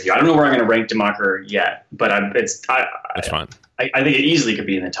totally agree with you. I don't know where I'm going to rank D-Mocker yet, but it's fine. I think it easily could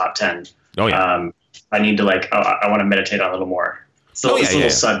be in the top 10. Oh yeah. I need to I want to meditate on it a little more. So it's a little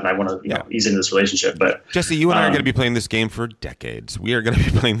sudden. I want to ease into this relationship. But Jesse, you and I are going to be playing this game for decades. We are going to be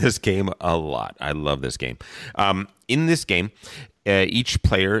playing this game a lot. I love this game. In this game, each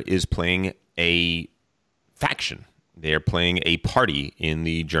player is playing a faction. They are playing a party in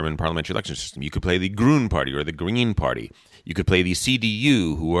the German parliamentary election system. You could play the Grün Party or the Green Party. You could play the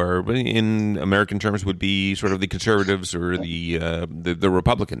CDU, who are, in American terms, would be sort of the conservatives or the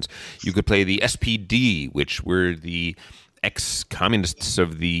Republicans. You could play the SPD, which were the ex-communists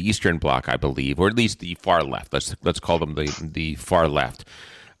of the Eastern Bloc, I believe, or at least the far left. Let's call them the far left.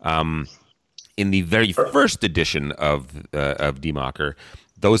 In the very first edition of D-Mocker,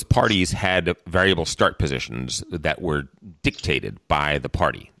 those parties had variable start positions that were dictated by the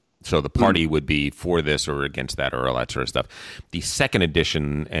party. So the party would be for this or against that or all that sort of stuff. The second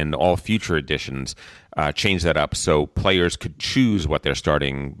edition and all future editions changed that up so players could choose what their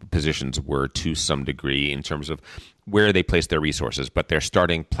starting positions were to some degree in terms of where they placed their resources, but their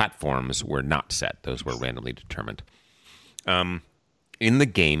starting platforms were not set. Those were randomly determined. In the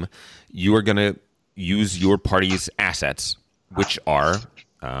game, you are going to use your party's assets, which are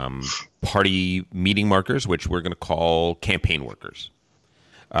party meeting markers, which we're going to call campaign workers.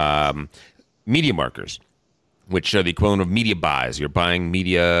 Media markers, which are the equivalent of media buys. You're buying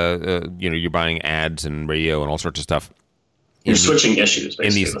media, you're buying ads and radio and all sorts of stuff. You're switching issues,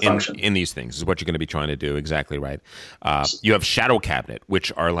 basically, in these things is what you're going to be trying to do. Exactly right. You have Shadow Cabinet,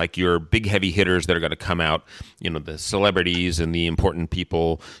 which are like your big heavy hitters that are going to come out, the celebrities and the important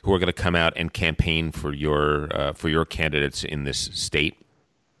people who are going to come out and campaign for your candidates in this state.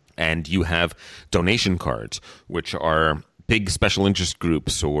 And you have donation cards, which are big special interest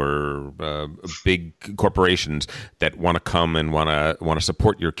groups or big corporations that want to come and want to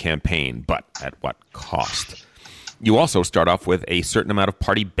support your campaign, but at what cost? You also start off with a certain amount of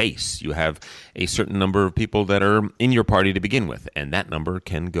party base. You have a certain number of people that are in your party to begin with, and that number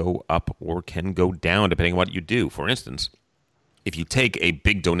can go up or can go down depending on what you do. For instance, if you take a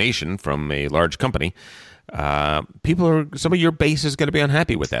big donation from a large company, some of your base is going to be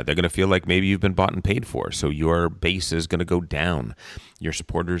unhappy with that. They're going to feel like maybe you've been bought and paid for, so your base is going to go down. Your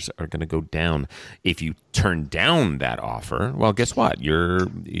supporters are going to go down. If you turn down that offer, well, guess what?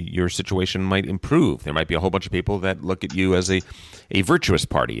 Your situation might improve. There might be a whole bunch of people that look at you as a virtuous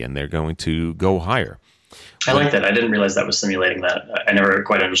party, and they're going to go higher. I like that. I didn't realize that was simulating that. I never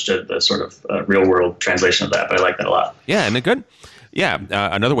quite understood the sort of real-world translation of that, but I like that a lot. Yeah, isn't it good? Yeah.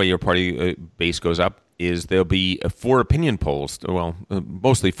 Another way your party base goes up is there'll be 4 opinion polls. Well,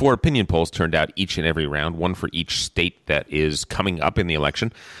 mostly 4 opinion polls turned out each and every round, one for each state that is coming up in the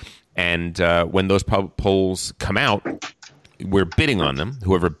election. And when those polls come out, we're bidding on them.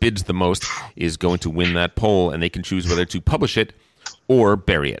 Whoever bids the most is going to win that poll, and they can choose whether to publish it or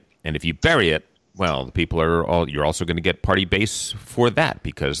bury it. And if you bury it, well, the people you're also going to get party base for that,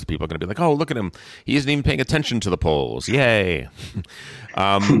 because the people are going to be like, oh, look at him. He isn't even paying attention to the polls. Yay.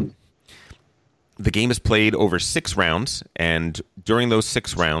 The game is played over 6 rounds, and during those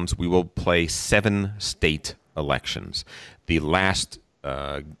 6 rounds, we will play 7 state elections. The last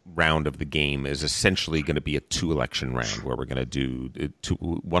round of the game is essentially going to be a 2-election round, where we're going to do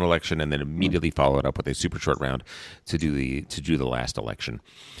 1 election and then immediately follow it up with a super short round to do the last election.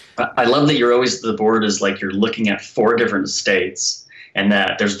 I love that the board is like you're looking at 4 different states, and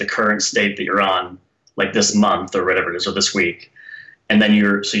that there's the current state that you're on, like this month or whatever it is, or this week, and then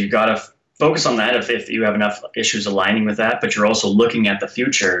you got to focus on that if you have enough issues aligning with that, but you're also looking at the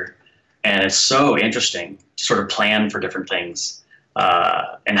future, and it's so interesting to sort of plan for different things.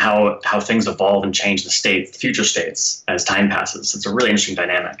 And how things evolve and change the future states as time passes. It's a really interesting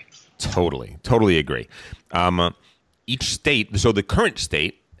dynamic. Totally agree. Each state, so the current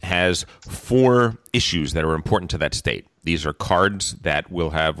state has 4 issues that are important to that state. These are cards that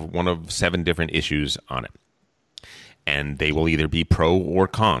will have one of 7 different issues on it. And they will either be pro or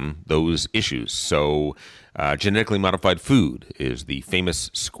con those issues. So genetically modified food is the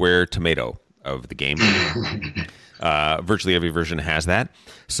famous square tomato of the game. Virtually every version has that.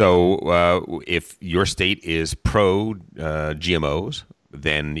 So if your state is pro GMOs,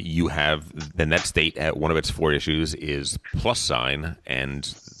 then that state, one of its 4 issues is +sign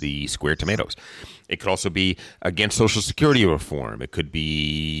and the square tomatoes. It could also be against Social Security reform. It could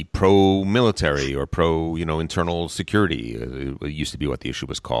be pro-military or pro-internal security. It used to be what the issue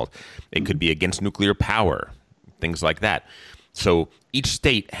was called. It could be against nuclear power, things like that. So each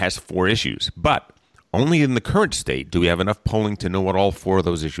state has 4 issues, but only in the current state do we have enough polling to know what all 4 of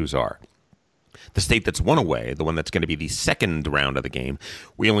those issues are. The state that's 1 away, the one that's going to be the second round of the game,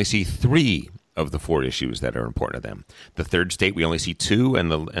 we only see 3 of the 4 issues that are important to them. The third state, we only see 2,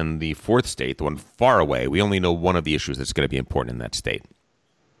 and the fourth state, the one far away, we only know 1 of the issues that's going to be important in that state.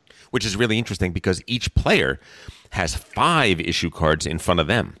 Which is really interesting because each player has 5 issue cards in front of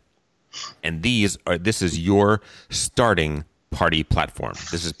them. And this is your starting party platform.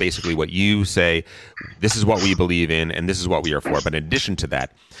 This is basically what you say, this is what we believe in, and this is what we are for. But in addition to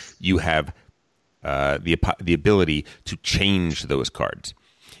that, you have the ability to change those cards.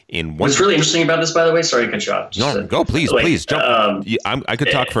 What's really interesting about this, by the way, sorry to cut you off. No, go, please, jump. I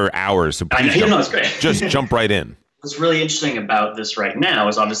could talk for hours, so please it's great. Just jump right in. What's really interesting about this right now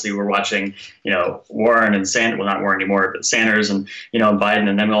is obviously we're watching, Warren and Sanders, well, not Warren anymore, but Sanders and, Biden,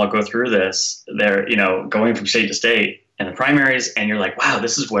 and then we all go through this. They're, going from state to state in the primaries, and you're like, wow,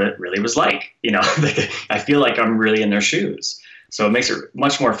 this is what it really was like. I feel like I'm really in their shoes. So it makes it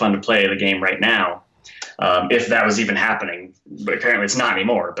much more fun to play the game right now, if that was even happening. But apparently it's not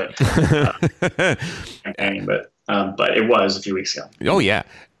anymore. But but it was a few weeks ago. Oh yeah,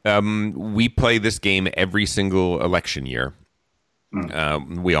 we play this game every single election year.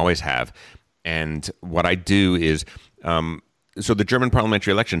 We always have, and what I do is. So the German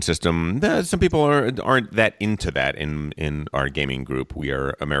parliamentary election system, some people aren't that into that in our gaming group. We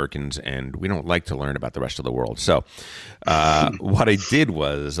are Americans, and we don't like to learn about the rest of the world. So what I did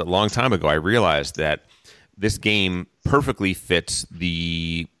was, a long time ago, I realized that this game perfectly fits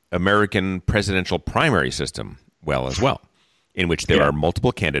the American presidential primary system well as well, in which there are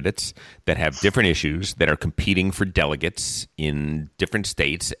multiple candidates that have different issues that are competing for delegates in different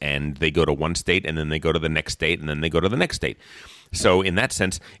states, and they go to one state, and then they go to the next state, and then they go to the next state. So in that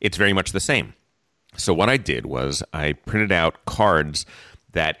sense, it's very much the same. So what I did was I printed out cards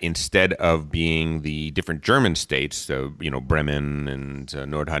that instead of being the different German states, Bremen and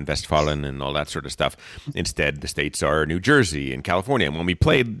Nordrhein-Westfalen and all that sort of stuff, instead the states are New Jersey and California. And when we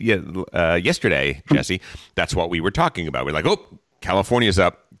played yesterday, Jesse, that's what we were talking about. We're like, oh, California's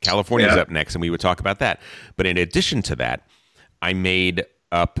up next, and we would talk about that. But in addition to that, I made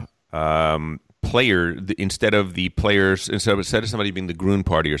up instead of somebody being the Grün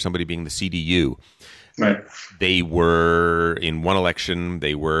Party or somebody being the CDU. Right. They were, in one election,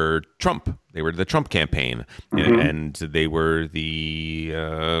 they were Trump. They were the Trump campaign. And they were the,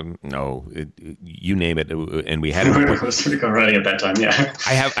 you name it. And we had it was running at that time, yeah.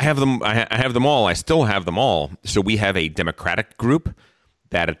 I have them all. I still have them all. So we have a Democratic group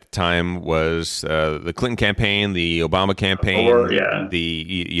that at the time was the Clinton campaign, the Obama campaign,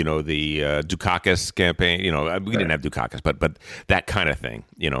 the Dukakis campaign. We didn't have Dukakis, but that kind of thing,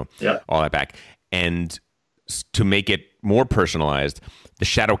 all that back. And to make it more personalized, the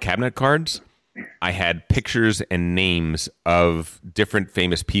Shadow Cabinet cards, I had pictures and names of different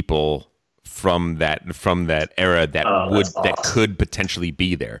famous people from that era that could potentially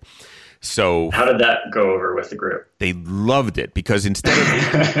be there. So how did that go over with the group? They loved it because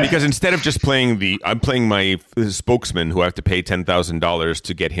instead of just playing I'm playing my spokesman who I have to pay $10,000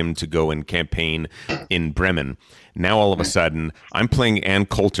 to get him to go and campaign in Bremen. Now all of a sudden I'm playing Ann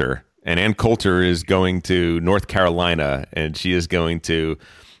Coulter, And Ann Coulter is going to North Carolina, and she is going to,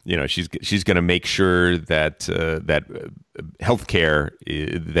 she's going to make sure that that healthcare,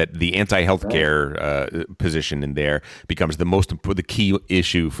 that the anti-healthcare position in there becomes the key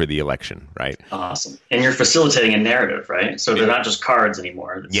issue for the election, right? Awesome. And you're facilitating a narrative, right? So they're not just cards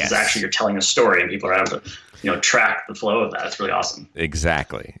anymore. This is actually, you're telling a story, and people are able to track the flow of that. It's really awesome.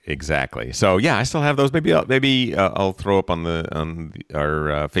 Exactly. So yeah, I still have those. Maybe I'll throw up on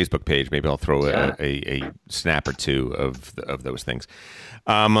our Facebook page. Maybe I'll throw a snap or two of those things.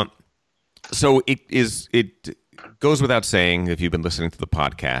 So it goes without saying, if you've been listening to the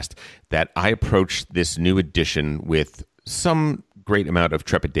podcast, that I approached this new edition with some great amount of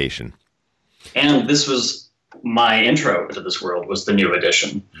trepidation. And this was my intro to this world, was the new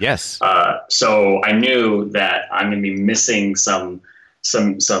edition. Yes. So I knew that I'm going to be missing some.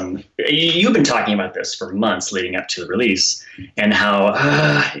 You've been talking about this for months leading up to the release, and how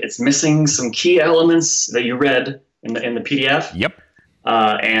it's missing some key elements that you read in the PDF. Yep.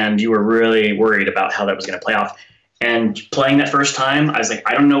 And you were really worried about how that was going to play off. And playing that first time, I was like,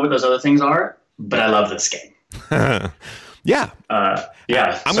 I don't know what those other things are, but I love this game. Yeah.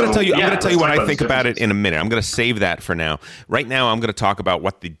 I'm going to tell you. I'm going to tell you what I think about it in a minute. I'm going to save that for now. Right now, I'm going to talk about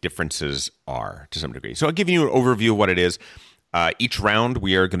what the differences are to some degree. So I'll give you an overview of what it is. Each round,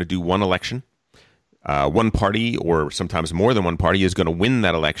 we are going to do one election. One party, or sometimes more than one party, is going to win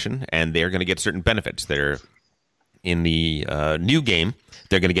that election, and they're going to get certain benefits. They're in the new game.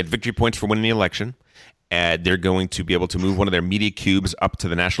 They're going to get victory points for winning the election. They're going to be able to move one of their media cubes up to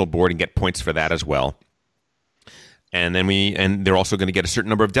the national board and get points for that as well. And then they're also going to get a certain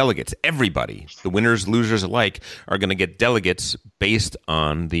number of delegates. Everybody, the winners, losers alike, are going to get delegates based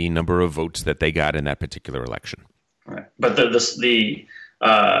on the number of votes that they got in that particular election. Right. But the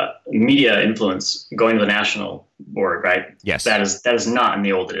media influence going to the national board, right? Yes. That is not in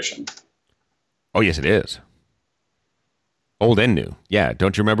the old edition. Oh, yes, it is. Old and new. Yeah.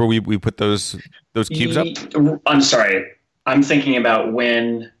 Don't you remember we put those cubes up? I'm sorry. I'm thinking about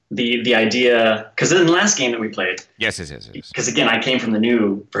when the idea, because in the last game that we played. Yes. Because again, I came from the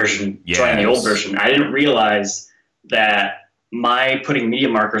new version, trying the old version. I didn't realize that my putting media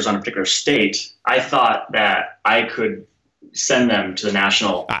markers on a particular state, I thought that I could send them to the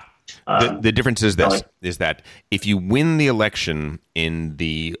national. The difference is this, is that if you win the election in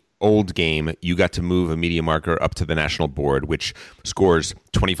the old game, you got to move a media marker up to the national board, which scores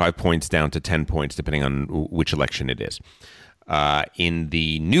 25 points down to 10 points, depending on which election it is. In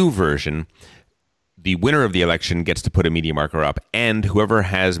the new version, the winner of the election gets to put a media marker up, and whoever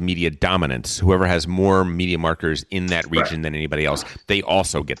has media dominance, whoever has more media markers in that region than anybody else, they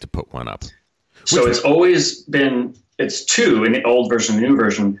also get to put one up. So it's always been, it's two in the old version and the new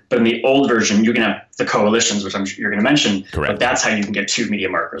version, but in the old version, you can have the coalitions, which you're going to mention. Correct. But that's how you can get two media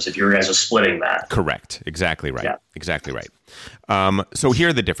markers if you guys are splitting that. Correct. Exactly right. Yeah. Exactly right. So here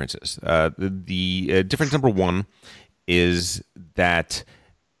are the differences. The difference number one is that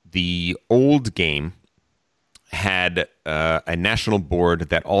the old game had a national board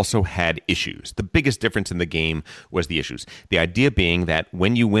that also had issues. The biggest difference in the game was the issues. The idea being that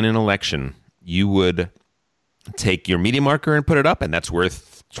when you win an election, you would take your media marker and put it up, and that's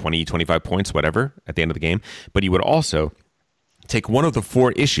worth 20, 25 points, whatever, at the end of the game. But you would also take one of the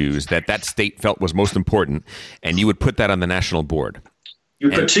four issues that state felt was most important, and you would put that on the national board. You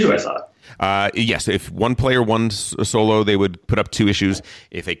would put two, I thought. Yes, if one player won solo, they would put up two issues.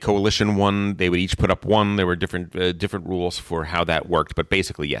 If a coalition won, they would each put up one. There were different rules for how that worked, but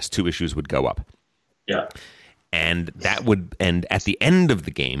basically, yes, two issues would go up. Yeah, and at the end of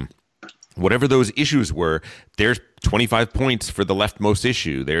the game, whatever those issues were, there's 25 points for the leftmost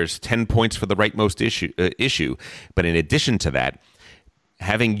issue. There's 10 points for the rightmost issue. But in addition to that,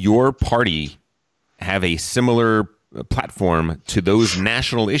 having your party have a similar platform to those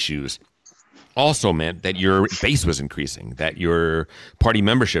national issues also meant that your base was increasing, that your party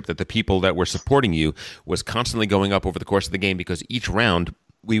membership, that the people that were supporting you was constantly going up over the course of the game, because each round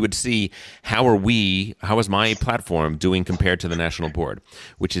we would see how is my platform doing compared to the national board,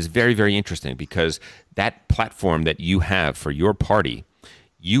 which is very, very interesting, because that platform that you have for your party,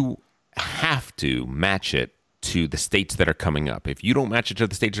 you have to match it to the states that are coming up. If you don't match it to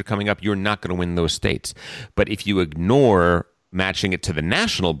the states that are coming up, you're not going to win those states. But if you ignore matching it to the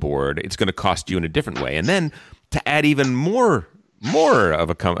national board, it's going to cost you in a different way. And then to add even more of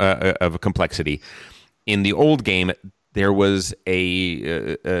a complexity, in the old game, there was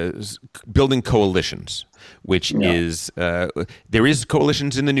a building coalitions, which is there is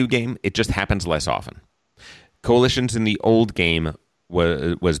coalitions in the new game. It just happens less often. Coalitions in the old game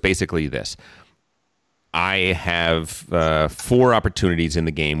was basically this. I have 4 opportunities in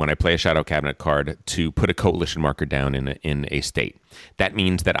the game when I play a Shadow Cabinet card to put a coalition marker down in a state. That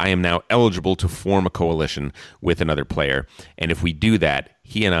means that I am now eligible to form a coalition with another player. And if we do that,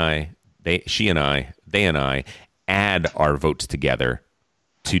 they and I add our votes together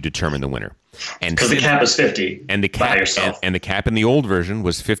to determine the winner. And because the cap is 50 and the cap, by yourself. And the cap in the old version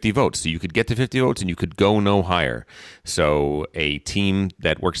was 50 votes. So you could get to 50 votes and you could go no higher. So a team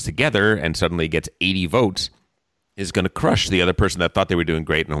that works together and suddenly gets 80 votes is going to crush the other person that thought they were doing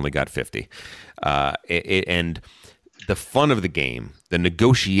great and only got 50. And the fun of the game, the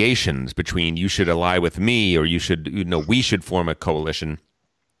negotiations between you should ally with me or we should form a coalition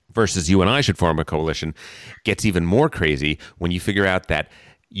versus you and I should form a coalition gets even more crazy when you figure out that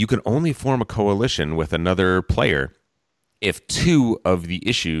you can only form a coalition with another player if 2 of the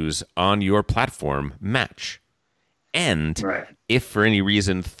issues on your platform match. And if for any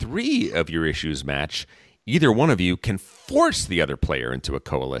reason 3 of your issues match, either one of you can force the other player into a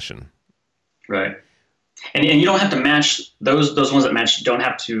coalition. Right. And you don't have to match, those ones that match don't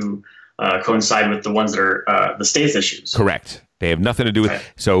have to coincide with the ones that are the state's issues. Correct. They have nothing to do with...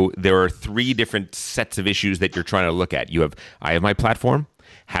 Right. So there are 3 different sets of issues that you're trying to look at. I have my platform.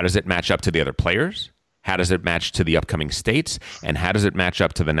 How does it match up to the other players? How does it match to the upcoming states? And how does it match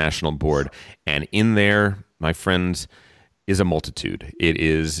up to the national board? And in there, my friends, is a multitude. It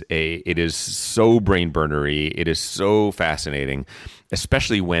is so brain burnery. It is so fascinating,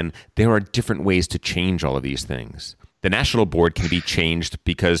 especially when there are different ways to change all of these things. The national board can be changed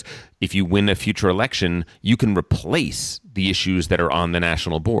because if you win a future election, you can replace the issues that are on the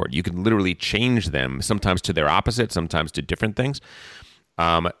national board. You can literally change them, sometimes to their opposite, sometimes to different things.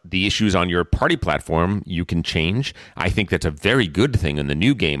 The issues on your party platform you can change. I think that's a very good thing in the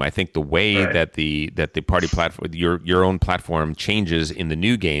new game. I think the way that the party platform, your own platform changes in the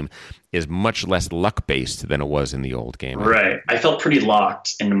new game is much less luck based than it was in the old game. Right. I felt pretty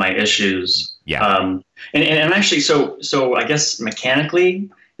locked into my issues. Yeah. And actually, so I guess mechanically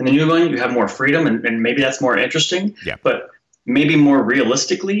in the new one you have more freedom, and maybe that's more interesting. Yeah. But maybe more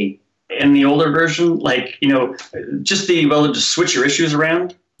realistically, in the older version, like, just being able to just switch your issues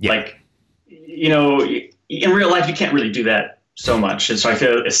around. Yeah. Like, in real life, you can't really do that so much. And so I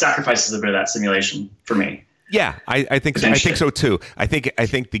feel it sacrifices a bit of that simulation for me. Yeah, I think so. I think so too. I think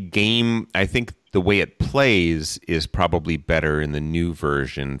the game, the way it plays is probably better in the new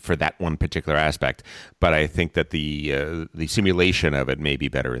version for that one particular aspect. But I think that the simulation of it may be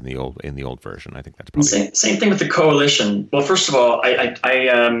better in the old version. I think that's probably same thing with the coalition. Well, first of all, I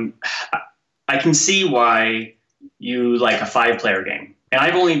can see why you like a 5-player game, and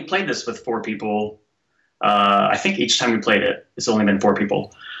I've only played this with 4 people. I think each time we played it, it's only been 4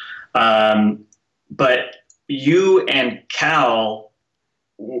 people. But you and Cal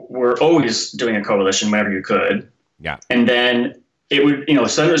were always doing a coalition whenever you could. Yeah. And then it would,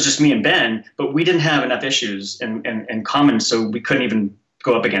 so it was just me and Ben, but we didn't have enough issues in common, so we couldn't even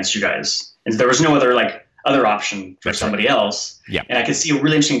go up against you guys. And there was no other option for somebody else. Yeah. And I could see a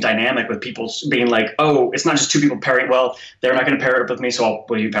really interesting dynamic with people being like, oh, it's not just 2 people pairing. Well, they're not going to pair it up with me, so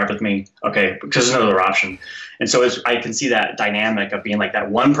will you pair it with me? Okay, because there's no other option. And so I can see that dynamic of being like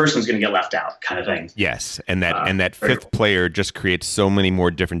that one person's going to get left out kind of thing. Yes, and that 5th player just creates so many more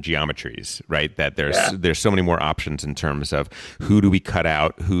different geometries, right? That there's so many more options in terms of who do we cut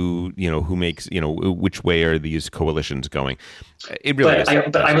out, who makes, which way are these coalitions going? It really is.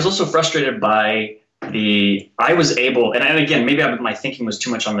 But I was also frustrated by I was able, and again, maybe my thinking was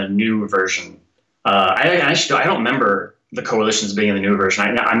too much on the new version. I don't remember the coalitions being in the new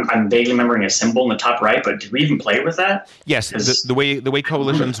version. I'm vaguely remembering a symbol in the top right, but did we even play with that? Yes, the way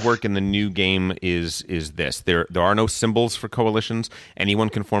coalitions work in the new game is this. There are no symbols for coalitions. Anyone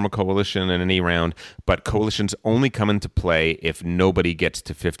can form a coalition in any round, but coalitions only come into play if nobody gets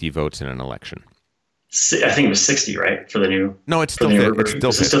to 50 votes in an election. I think it was 60, right, for the new? No, it's still 50. It's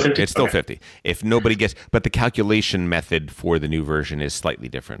still 50. It's still okay. 50. If nobody gets, but the calculation method for the new version is slightly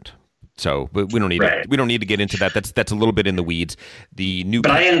different. So, but we don't need we don't need to get into that. That's a little bit in the weeds. But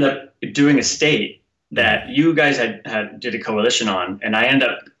I ended up doing a state that you guys had did a coalition on, and I ended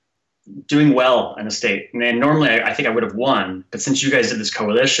up doing well in a state. And normally I think I would have won, but since you guys did this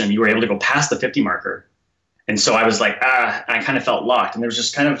coalition, you were able to go past the 50 marker, and so I was like, and I kind of felt locked, and there was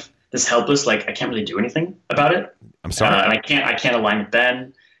just kind of this helpless, like I can't really do anything about it. I'm sorry. And I can't align with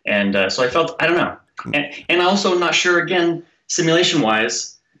Ben. And so I felt, I don't know. And also not sure, again, simulation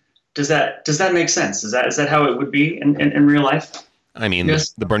wise, does that make sense? Is that how it would be in real life? I mean,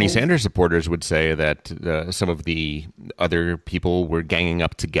 the Bernie Sanders supporters would say that some of the other people were ganging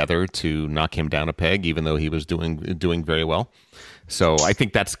up together to knock him down a peg, even though he was doing very well. So I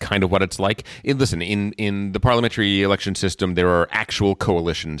think that's kind of what it's like. Listen, in the parliamentary election system, there are actual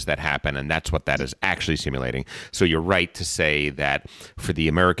coalitions that happen, and that's what that is actually simulating. So you're right to say that for the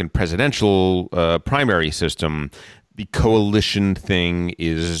American presidential primary system, the coalition thing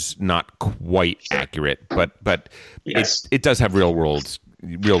is not quite accurate, but yes. it does have real world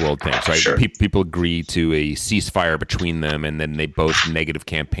things, right? Sure. People agree to a ceasefire between them, and then they both negative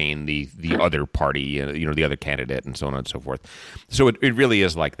campaign the other party, the other candidate, and so on and so forth. So it really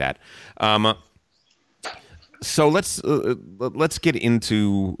is like that. So let's get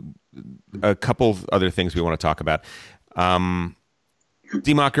into a couple of other things we want to talk about.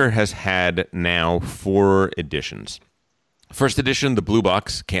 DMOCR has had now 4 editions. First edition, the blue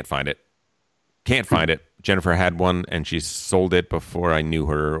box, can't find it. Jennifer had one, and she sold it before I knew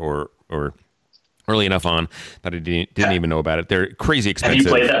her, or early enough on that I didn't even know about it. They're crazy expensive. Have you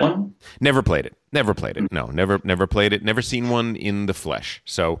played that one? Never played it. No, never played it. Never seen one in the flesh.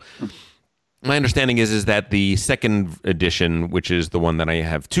 So my understanding is that the second edition, which is the one that I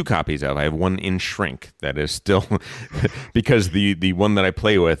have 2 copies of, I have one in shrink that is still because the one that I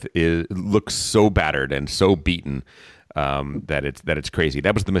play with looks so battered and so beaten that it's crazy.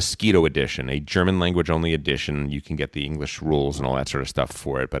 That was the Mosquito edition, a German language only edition. You can get the English rules and all that sort of stuff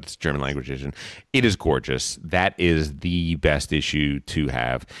for it, but it's German language edition. It is gorgeous. That is the best issue to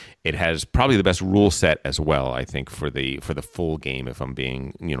have. It has probably the best rule set as well, I think, for the full game, if I'm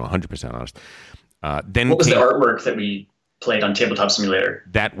being 100% honest. Then what was the artwork that we played on Tabletop Simulator?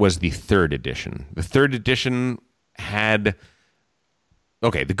 That was the 3rd edition. The 3rd edition had...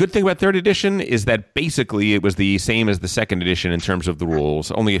 Okay, the good thing about 3rd edition is that basically it was the same as the 2nd edition in terms of the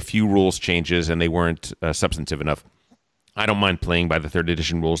rules. Only a few rules changes, and they weren't substantive enough. I don't mind playing by the 3rd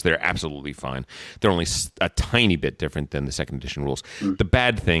edition rules. They're absolutely fine. They're only a tiny bit different than the 2nd edition rules. The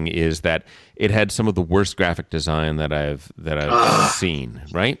bad thing is that it had some of the worst graphic design that I've seen,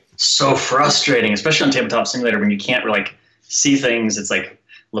 right? So frustrating, especially on Tabletop Simulator when you can't see things. It's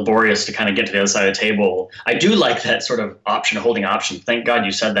laborious to kind of get to the other side of the table. I do like that sort of holding option. Thank God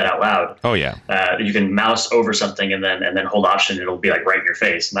you said that out loud. Oh yeah. You can mouse over something and then hold option. It'll be right in your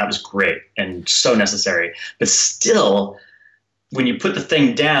face. And that was great and so necessary. But still, when you put the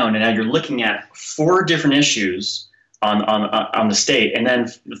thing down and now you're looking at 4 different issues on the state and then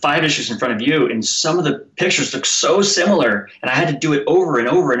 5 issues in front of you, and some of the pictures look so similar, and I had to do it over and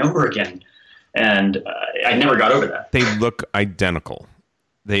over and over again. And I never got over that. They look identical.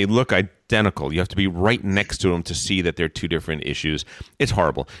 You have to be right next to them to see that they're 2 different issues. It's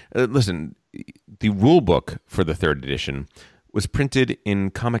horrible. Listen, the rule book for the 3rd edition was printed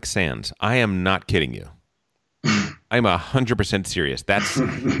in Comic Sans. I am not kidding you. I'm 100% serious.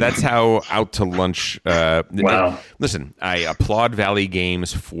 That's how out to lunch. Wow. Listen, I applaud Valley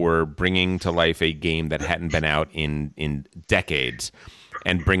Games for bringing to life a game that hadn't been out in decades,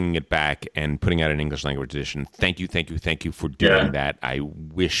 and bringing it back and putting out an English language edition. Thank you for doing that. I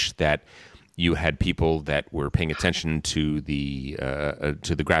wish that you had people that were paying attention to the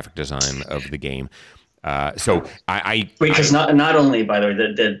graphic design of the game. Because not only, by the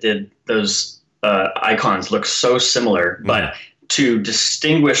way, did those icons look so similar, but to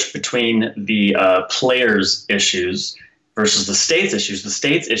distinguish between the players' issues versus the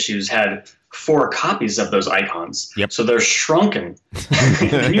state's issues had 4 copies of those icons. Yep. So they're shrunken.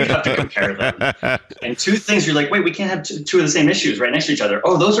 And you have to compare them. And 2 things, you're wait, we can't have 2 of the same issues right next to each other.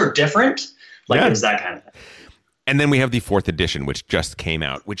 Oh, those are different? It's that kind of thing. And then we have the 4th edition, which just came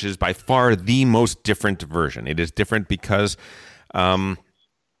out, which is by far the most different version. It is different because of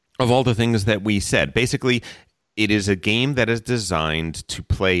all the things that we said. Basically, it is a game that is designed to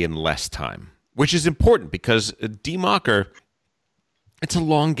play in less time, which is important because DMOCR, it's a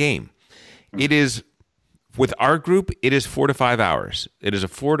long game. It is, with our group, it is 4 to 5 hours. It is a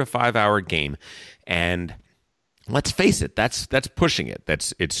 4 to 5 hour game. And let's face it, that's pushing it.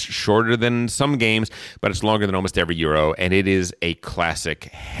 It's shorter than some games, but it's longer than almost every Euro. And it is a classic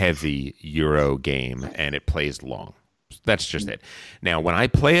heavy Euro game, and it plays long. That's just it. Now, when I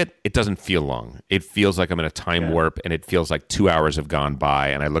play it, it doesn't feel long. It feels like I'm in a time warp, and it feels like 2 hours have gone by,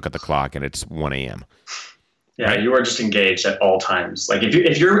 and I look at the clock, and it's 1 a.m. Yeah, right? You are just engaged at all times.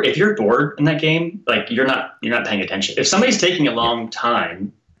 If you're bored in that game, you're not paying attention. If somebody's taking a long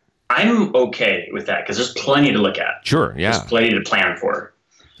time, I'm okay with that because there's plenty to look at. Sure, yeah. There's plenty to plan for.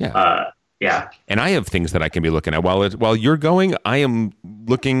 Yeah. Yeah. And I have things that I can be looking at. While you're going, I am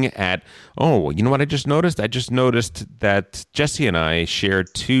looking at, you know what I just noticed? I just noticed that Jesse and I share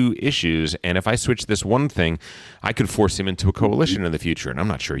 2 issues, and if I switch this one thing, I could force him into a coalition in the future, and I'm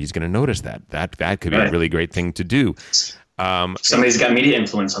not sure he's going to notice that. That could be a really great thing to do. Somebody's got media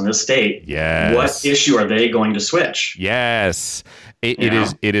influence on this state. Yes. What issue are they going to switch? Yes.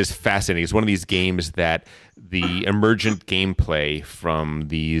 It is fascinating. It's one of these games that the emergent gameplay from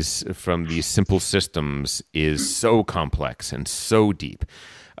these simple systems is so complex and so deep.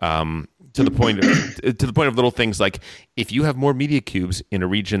 To the point of little things like, if you have more media cubes in a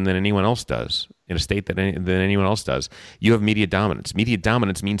region than anyone else does, in a state than anyone else does, you have media dominance. Media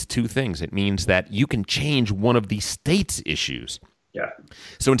dominance means two things. It means that you can change one of the state's issues. Yeah.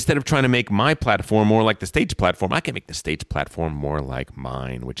 So instead of trying to make my platform more like the state's platform, I can make the state's platform more like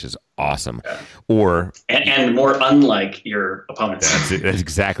mine, which is awesome. Yeah. Or and more unlike your opponents. That's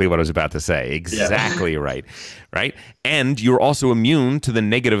exactly what I was about to say. Exactly right. And you're also immune to the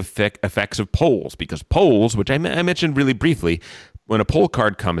negative effects of polls, because polls, which I mentioned really briefly, when a poll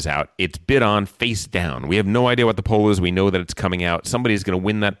card comes out, it's bid on face down. We have no idea what the poll is. We know that it's coming out. Somebody's going to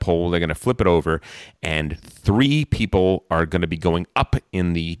win that poll. They're going to flip it over, and 3 people are going to be going up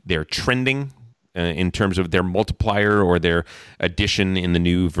in their trending in terms of their multiplier or their addition in the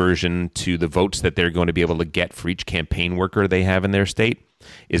new version to the votes that they're going to be able to get for each campaign worker they have in their state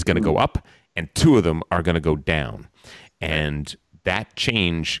is going to go up, and 2 of them are going to go down. And that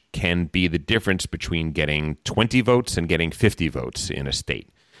change can be the difference between getting 20 votes and getting 50 votes in a state.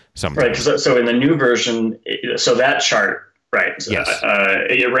 Sometimes. Right. So in the new version, so that chart, right? So, yes.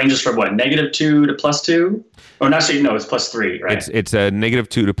 It ranges from what, -2 to +2? Oh, no, it's +3, right? It's a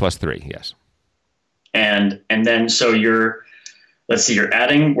 -2 to +3. Yes. And then so you're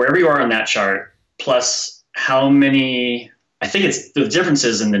adding wherever you are on that chart plus how many. I think it's the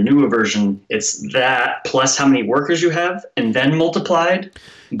differences in the newer version. It's that plus how many workers you have, and then multiplied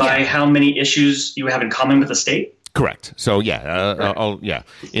by how many issues you have in common with the state. Correct. So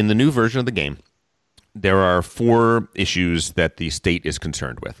in the new version of the game, there are 4 issues that the state is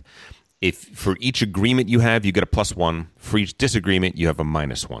concerned with. If for each agreement you have, you get a +1. For each disagreement, you have a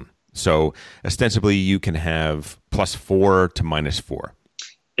 -1. So ostensibly, you can have +4 to -4.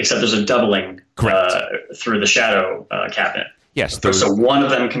 Except there's a doubling through the shadow cabinet. Yes. So one of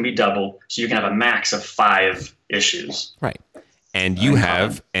them can be double, so you can have a max of 5 issues. Right. And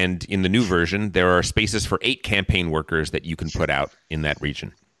and in the new version, there are spaces for 8 campaign workers that you can put out in that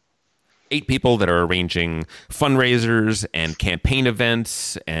region. 8 people that are arranging fundraisers and campaign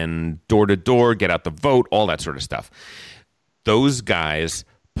events and door-to-door, get out the vote, all that sort of stuff. Those guys,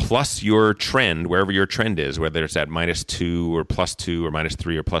 plus your trend, wherever your trend is, whether it's at -2 or +2 or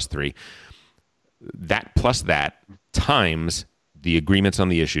 -3 or +3, that plus that times the agreements on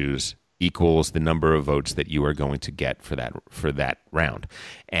the issues equals the number of votes that you are going to get for that round.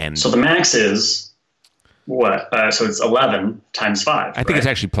 And so the max is what? So it's 11 times 5. I think it's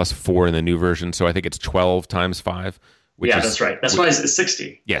actually +4 in the new version, so I think it's 12 times 5. That's right. That's why it's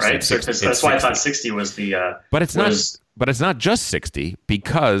 60. Yes, right. It's 60. That's why I thought 60 was the. But it's not. But it's not just 60,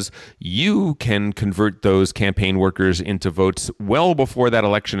 because you can convert those campaign workers into votes well before that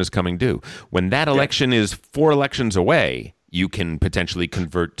election is coming due. When that election is 4 elections away, you can potentially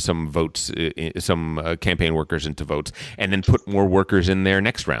convert some votes, some campaign workers into votes, and then put more workers in there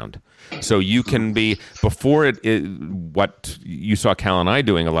next round. So you can be, before what you saw Cal and I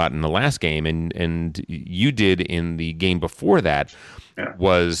doing a lot in the last game, and you did in the game before that,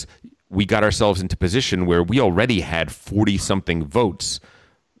 was we got ourselves into position where we already had 40-something votes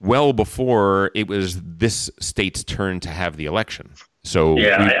well before it was this state's turn to have the election. So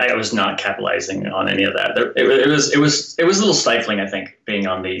I was not capitalizing on any of that. It was a little stifling, I think, being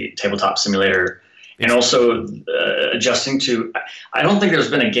on the tabletop simulator, and also adjusting to. I don't think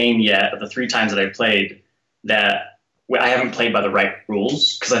there's been a game yet of the 3 times that I played that I haven't played by the right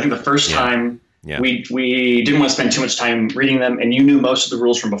rules, because I think the first time. Yeah. We didn't want to spend too much time reading them, and you knew most of the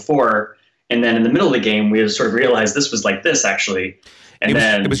rules from before. And then in the middle of the game, we had sort of realized this was like this, actually. And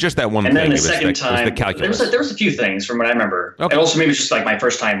it was just that one and thing. And then the second time, the calculus. There was a few things from what I remember. Okay. And also maybe it's just like my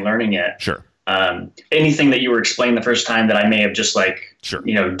first time learning it. Sure. Anything that you were explaining the first time that I may have just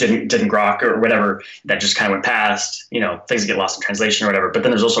didn't grok or whatever, that just kind of went past, things get lost in translation or whatever. But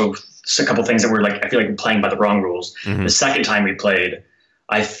then there's also a couple things that were like, I feel like we're playing by the wrong rules. Mm-hmm. The second time we played,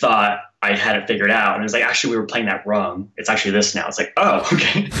 I thought I had it figured out, and it was like, actually, we were playing that wrong. It's actually this now. It's like, oh,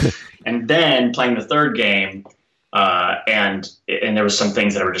 okay. And then playing the third game, and there was some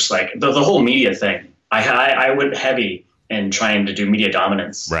things that were just like the whole media thing. I went heavy in trying to do media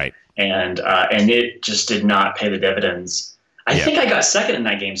dominance, right? And it just did not pay the dividends. I think I got second in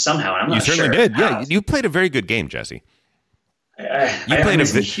that game somehow. And I'm not sure. You certainly did. Yeah, you played a very good game, Jesse. You played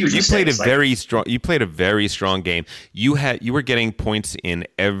a very strong game. You were getting points in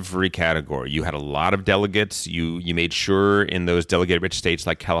every category. You had a lot of delegates. You made sure in those delegate-rich states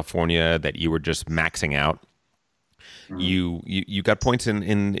like California that you were just maxing out. you got points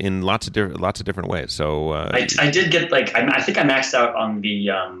in lots of different ways. So I did get I think I maxed out on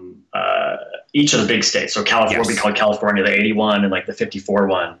the each of the big states. So California, we call California the 81 and like the 54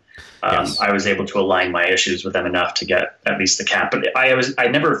 one. I was able to align my issues with them enough to get at least the cap. But I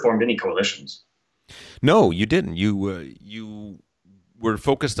never formed any coalitions. No, you didn't. You were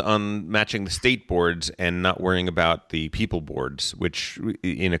focused on matching the state boards and not worrying about the people boards, which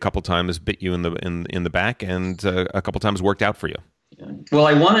in a couple times bit you in the back, and a couple times worked out for you. Well,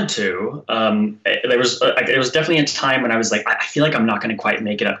 I wanted to. There was definitely a time when I was like, I feel like I'm not going to quite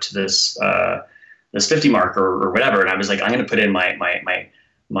make it up to this 50 marker or whatever, and I was like, I'm going to put in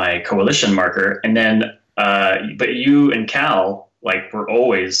my coalition marker, and then but you and Cal were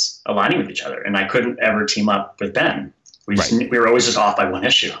always aligning with each other, and I couldn't ever team up with Ben. We were always just off by one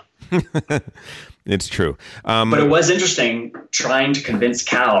issue. It's true, but it was interesting trying to convince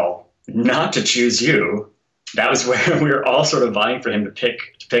Cal not to choose you. That was where we were all sort of vying for him to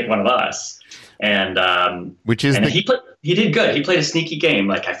pick one of us, and he did good. He played a sneaky game.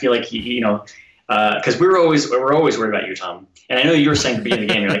 I feel like he because we're always worried about you, Tom. And I know you were saying at the beginning of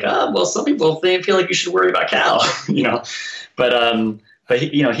the game, you're like, well, some people feel like you should worry about Cal, But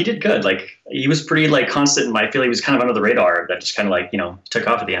he did good. He was pretty constant, and I feel he was kind of under the radar. That just kind of took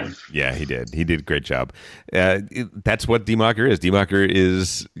off at the end. Yeah, he did. He did a great job. That's what Democker is. Democker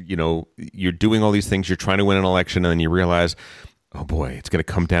is you're doing all these things. You're trying to win an election, and then you realize, oh boy, it's going to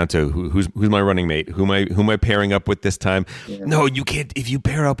come down to who's my running mate. Who am I pairing up with this time? Yeah. No, you can't. If you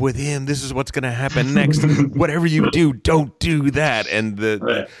pair up with him, this is what's going to happen next. Whatever you do, don't do that. And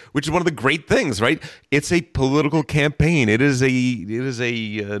which is one of the great things, right? It's a political campaign. It is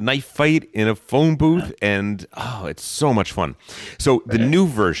a knife fight in a phone booth, and it's so much fun. So the new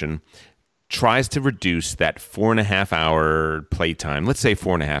version tries to reduce that 4.5 hour playtime. Let's say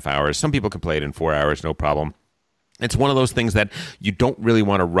 4.5 hours. Some people can play it in 4 hours, no problem. It's one of those things that you don't really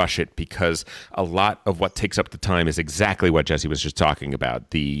want to rush it, because a lot of what takes up the time is exactly what Jesse was just talking about.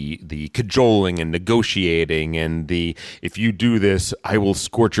 The cajoling and negotiating and if you do this, I will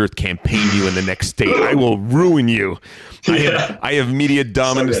scorch earth campaign you in the next state. I will ruin you. Yeah. I have media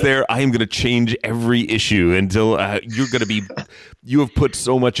dominance there. I am going to change every issue until you have put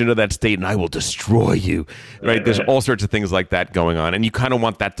so much into that state, and I will destroy you. Right? There's all sorts of things like that going on, and you kind of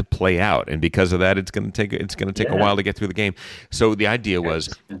want that to play out. And because of that, it's going to take a while to get through the game. So the idea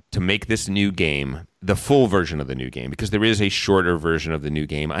was to make this new game the full version of the new game, because there is a shorter version of the new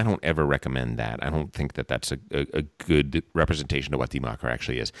game. I don't ever recommend that. I don't think that that's a good representation of what Democker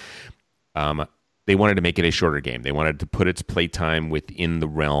actually is. They wanted to make it a shorter game. They wanted to put its playtime within the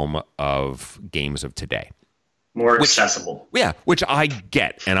realm of games of today. More accessible. Which I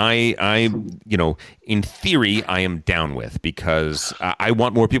get. And I in theory, I am down with, because I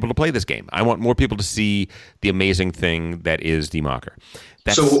want more people to play this game. I want more people to see the amazing thing that is Democker.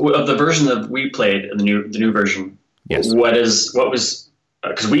 So of the version that we played, the new version, yes. What was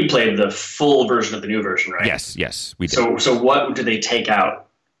because we played the full version of the new version, right? Yes, we did. So what did they take out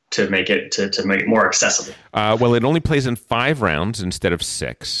to make it more accessible? Well, it only plays in 5 rounds instead of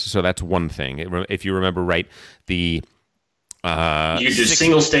 6, so that's one thing. If you remember right, the you do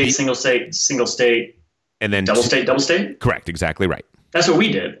single state, and then double state. Correct, exactly right. That's what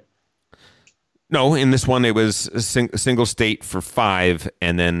we did. No, in this one it was a single state for 5,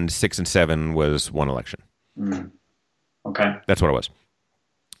 and then 6 and 7 was one election. Okay, that's what it was.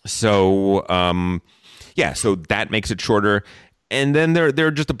 So, so that makes it shorter. And then there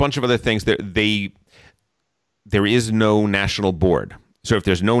are just a bunch of other things. There is no national board. So if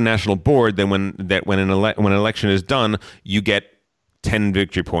there's no national board, then when an election is done, you get 10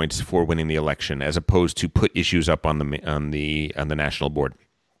 victory points for winning the election, as opposed to put issues up on the national board.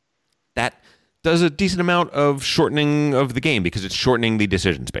 That does a decent amount of shortening of the game, because it's shortening the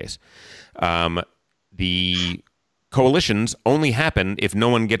decision space. The coalitions only happen if no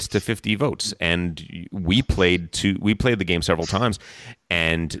one gets to 50 votes, and we played the game several times,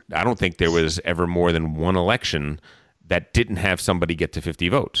 and I don't think there was ever more than one election that didn't have somebody get to 50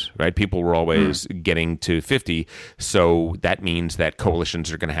 votes, right? People were always getting to 50, so that means that coalitions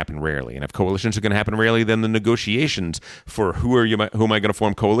are going to happen rarely. And if coalitions are going to happen rarely, then the negotiations for who am I going to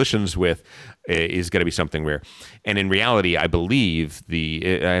form coalitions with is going to be something rare. And in reality, I believe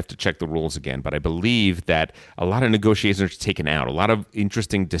I have to check the rules again, but I believe that a lot of negotiations are taken out. A lot of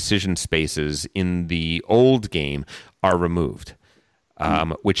interesting decision spaces in the old game are removed.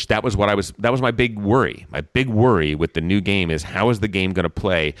 Which that was my big worry. My big worry with the new game is, how is the game going to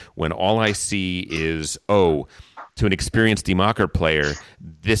play when all I see is, to an experienced Democker player,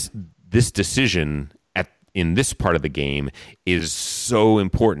 this decision in this part of the game is so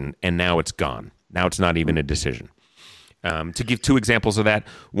important, and now it's gone. Now it's not even a decision. To give two examples of that,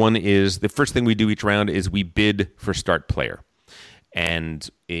 one is the first thing we do each round is we bid for start player. And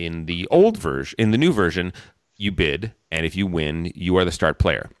in the new version, you bid, and if you win, you are the start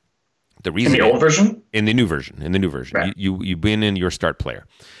player. The reason in the old version? In the new version. Right. You win in your start player.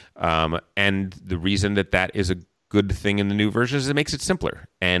 And the reason that is a good thing in the new version is it makes it simpler.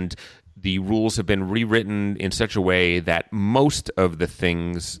 And the rules have been rewritten in such a way that most of the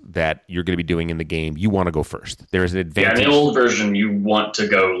things that you're going to be doing in the game, you want to go first. There is an advantage. Yeah, in the old version, you want to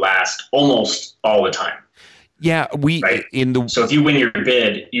go last almost all the time. Yeah, right? So if you win your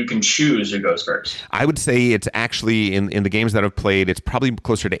bid, you can choose who goes first. I would say it's actually in the games that I've played, it's probably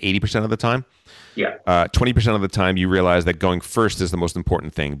closer to 80% of the time. Yeah. 20% of the time, you realize that going first is the most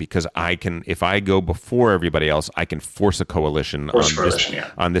important thing because if I go before everybody else, I can force a coalition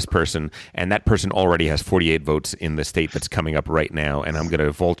on this person, and that person already has 48 votes in the state that's coming up right now, and I'm going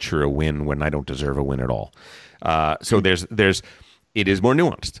to vulture a win when I don't deserve a win at all. So it is more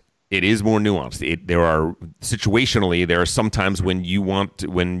nuanced. It is more nuanced. There are some times when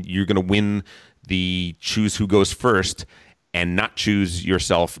you're going to win the choose who goes first and not choose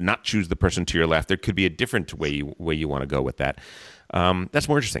yourself, not choose the person to your left. There could be a different way you want to go with that. That's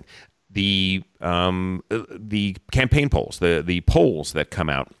more interesting. The campaign polls, the polls that come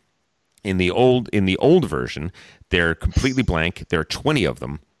out in the old version, they're completely blank. There are 20 of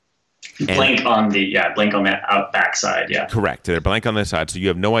them. Blank on that back side, yeah. Correct. They're blank on the side, so you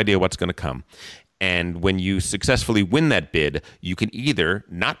have no idea what's going to come. And when you successfully win that bid, you can either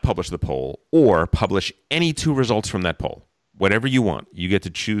not publish the poll or publish any two results from that poll. Whatever you want. You get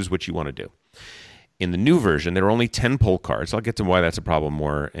to choose what you want to do. In the new version, there are only 10 poll cards. I'll get to why that's a problem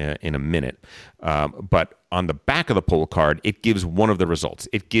more in a minute. But on the back of the poll card, it gives one of the results.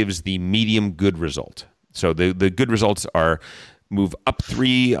 It gives the medium good result. So the good results are move up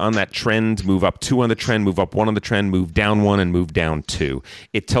 3 on that trend, move up 2 on the trend, move up 1 on the trend, move down 1, and move down 2.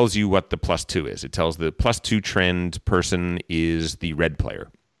 It tells you what the +2 is. It tells the +2 trend person is the red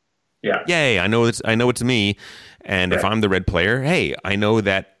player. Yeah. Yay! I know it's me, and if I'm the red player, hey, I know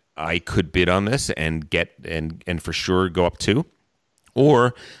that I could bid on this and get and for sure go up 2,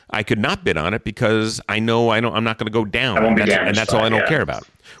 or I could not bid on it because I'm not going to go down, and that's all I don't care about.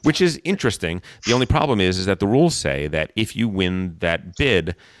 Which is interesting. The only problem is that the rules say that if you win that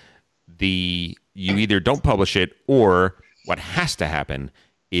bid, you either don't publish it, or what has to happen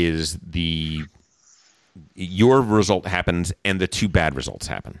is your result happens and the 2 bad results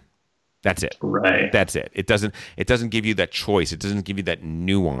happen. That's it. Right. That's it. It doesn't give you that choice. It doesn't give you that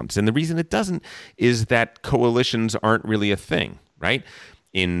nuance. And the reason it doesn't is that coalitions aren't really a thing, right?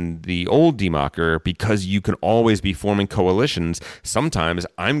 In the old Democker, because you can always be forming coalitions, sometimes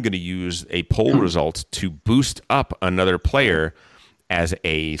I'm going to use a poll result to boost up another player as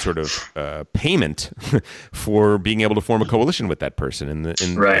a sort of payment for being able to form a coalition with that person in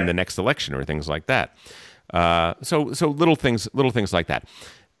the next election or things like that. So little things like that.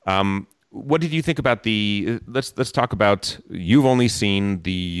 What did you think about let's talk about, you've only seen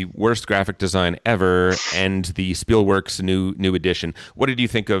the worst graphic design ever and the Spielworks new edition. What did you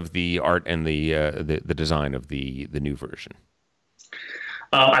think of the art and the design of the new version?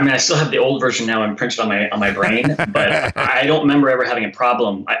 I still have the old version now imprinted on my brain, but I don't remember ever having a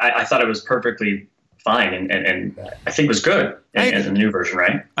problem. I thought it was perfectly fine, and I think it was good in the new version,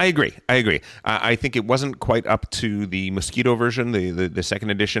 right? I agree. I think it wasn't quite up to the Mosquito version, the second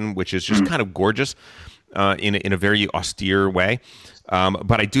edition, which is just kind of gorgeous in a very austere way.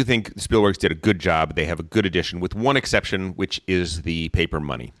 But I do think Spielworks did a good job. They have a good edition, with one exception, which is the paper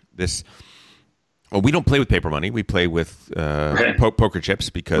money. We don't play with paper money. We play with poker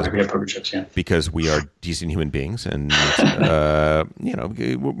chips because we have poker chips, yeah. Because we are decent human beings, and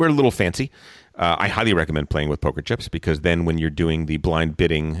we're a little fancy. I highly recommend playing with poker chips, because then when you're doing the blind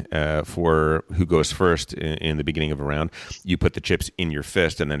bidding for who goes first in the beginning of a round, you put the chips in your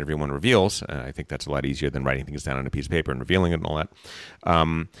fist and then everyone reveals. I think that's a lot easier than writing things down on a piece of paper and revealing it and all that.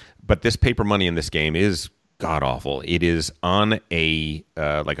 But this paper money in this game is god awful. It is on a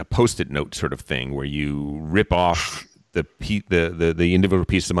like a Post-it note sort of thing where you rip off the individual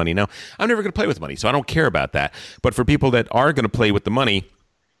piece of money. Now, I'm never going to play with money, so I don't care about that. But for people that are going to play with the money,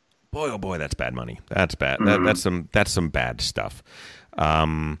 boy, oh boy, that's bad money. That's bad. Mm-hmm. That's some bad stuff.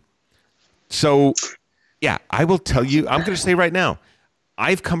 So, yeah, I will tell you. I'm going to say right now,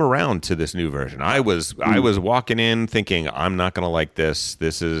 I've come around to this new version. I was walking in thinking I'm not going to like this.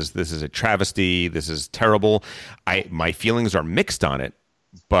 This is a travesty. This is terrible. My feelings are mixed on it,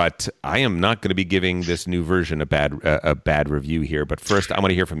 but I am not going to be giving this new version a bad review here. But first, I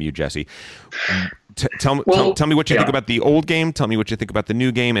want to hear from you, Jesse. Tell me what you think about the old game. Tell me what you think about the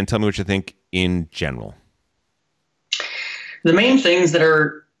new game, and tell me what you think in general. The main things that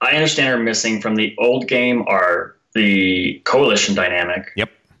I understand are missing from the old game are the coalition dynamic. Yep.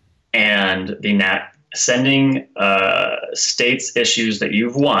 And the sending states' issues that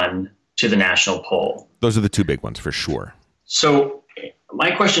you've won to the national poll. Those are the two big ones for sure. So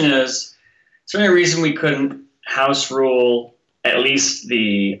my question is there any reason we couldn't house rule at least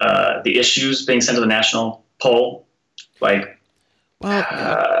the issues being sent to the national poll? Like,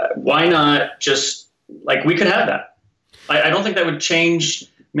 why not just, like, we could have that. I don't think that would change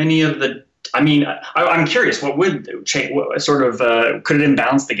many of the, I mean, I'm curious, what would change, what sort of, could it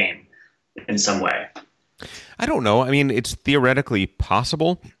imbalance the game in some way? I don't know. I mean, it's theoretically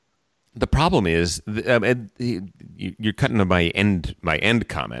possible. The problem is, you're cutting to my end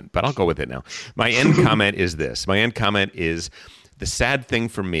comment, but I'll go with it now. My end comment is this. My end comment is, the sad thing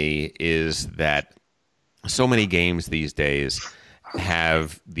for me is that so many games these days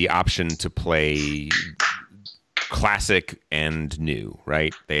have the option to play classic and new,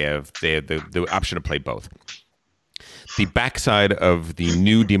 right? They have the option to play both. The backside of the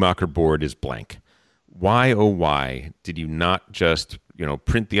new Democker board is blank. Why, oh why, did you not just,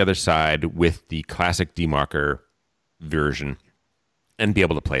 print the other side with the classic Democker version and be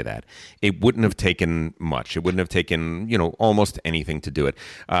able to play that? It wouldn't have taken much. It wouldn't have taken, almost anything to do it.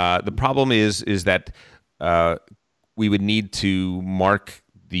 The problem is that we would need to mark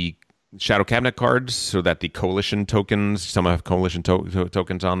the Shadow Cabinet cards so that the coalition tokens, some have coalition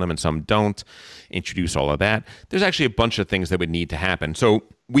tokens on them and some don't, introduce all of that. There's actually a bunch of things that would need to happen. So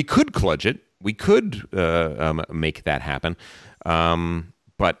we could kludge it. We could make that happen.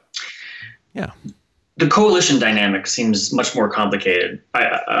 But, yeah. The coalition dynamic seems much more complicated.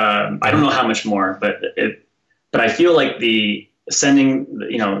 I don't know how much more, but I feel like the sending,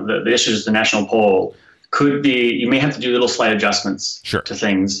 the issues to the national poll could be, you may have to do little slight adjustments to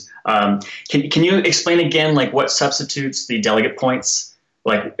things. Can you explain again, like, what substitutes the delegate points?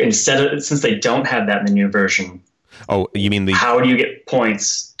 Like, since they don't have that in the new version. Oh, you mean how do you get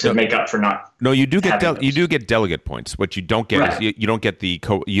points to make up for not? No, you do get you do get delegate points. What you don't get is you don't get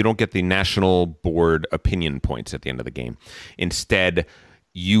the national board opinion points at the end of the game. Instead,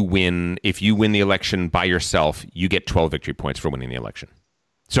 if you win the election by yourself, you get 12 victory points for winning the election.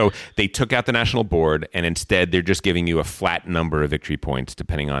 So they took out the national board, and instead they're just giving you a flat number of victory points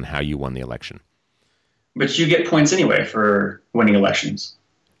depending on how you won the election. But you get points anyway for winning elections.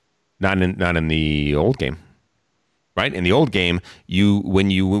 Not in the old game. Right? In the old game,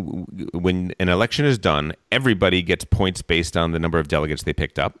 when an election is done, everybody gets points based on the number of delegates they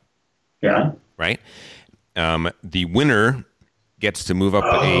picked up. Yeah. Right? The winner gets to move up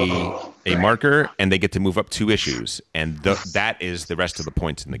a marker, and they get to move up 2 issues. And that is the rest of the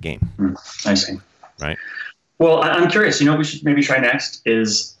points in the game. I see. Right? Well, I'm curious. We should maybe try next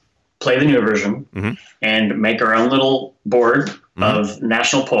is play the new version and make our own little board of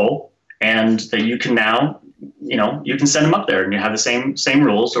national poll, and that you can now... you can send them up there and you have the same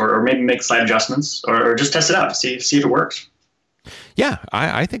rules, or maybe make slight adjustments, or just test it out, see if it works. Yeah,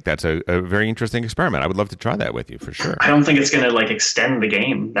 I think that's a very interesting experiment. I would love to try that with you for sure. I don't think it's going to extend the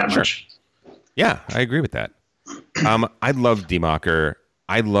game that much. Yeah, I agree with that. I love Democker.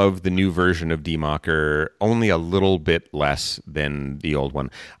 I love the new version of Democker only a little bit less than the old one.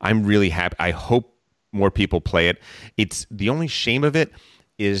 I'm really happy. I hope more people play it. It's the only shame of it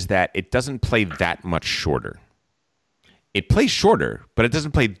is that it doesn't play that much shorter. It plays shorter, but it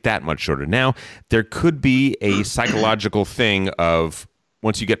doesn't play that much shorter. Now, there could be a psychological thing of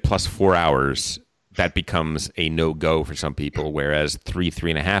once you get plus 4 hours, that becomes a no-go for some people, whereas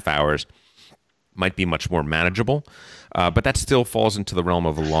 3.5 hours might be much more manageable. But that still falls into the realm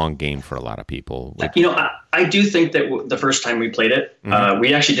of a long game for a lot of people. I do think that the first time we played it,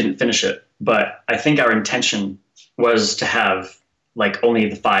 we actually didn't finish it, but I think our intention was to have only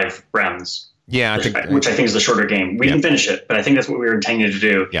the 5 rounds. Yeah, which I think is the shorter game. We didn't finish it, but I think that's what we were intending to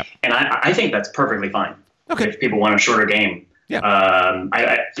do. Yeah. And I think that's perfectly fine. Okay. If people want a shorter game. Yeah.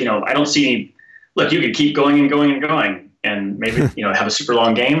 I don't see any. Look, you could keep going and going and going, and maybe have a super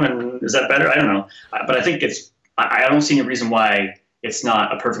long game. And is that better? I don't know. But I think I don't see any reason why it's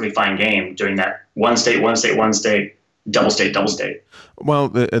not a perfectly fine game doing that one state, double state. Well,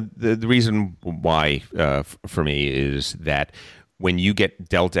 the reason why for me is that when you get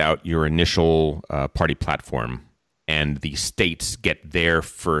dealt out your initial party platform and the states get their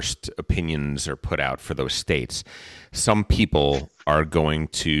first opinions are put out for those states, some people are going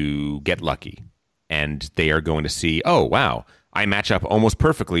to get lucky and they are going to see, oh, wow, I match up almost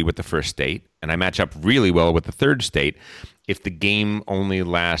perfectly with the first state and I match up really well with the third state. If the game only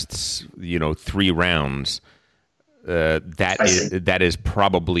lasts, 3 rounds, that is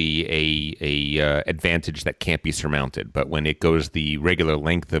probably a advantage that can't be surmounted. But when it goes the regular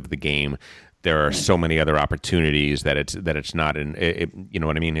length of the game, there are so many other opportunities that it's not you know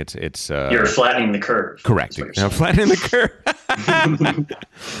what I mean? It's you're flattening the curve. Correct. Flattening the curve.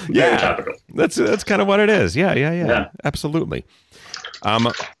 Very topical. That's kind of what it is. Yeah. Absolutely. All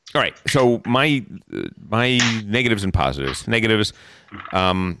right. So my negatives and positives. Negatives.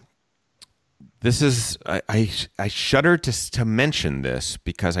 This is I shudder to mention this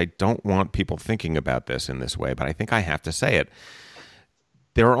because I don't want people thinking about this in this way, but I think I have to say it.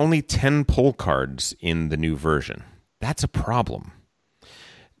 There are only 10 pull cards in the new version. That's a problem.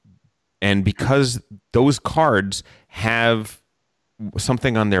 And because those cards have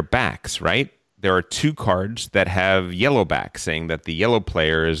something on their backs, right? There are 2 cards that have yellow backs saying that the yellow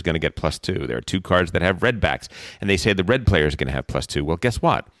player is going to get +2. There are 2 cards that have red backs, and they say the red player is going to have +2. Well, guess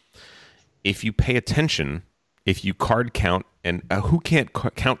what? If you pay attention, if you card count, and who can't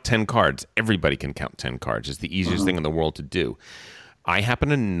count 10 cards? Everybody can count 10 cards. It's the easiest thing in the world to do. I happen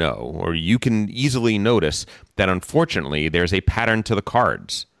to know, or you can easily notice, that unfortunately there's a pattern to the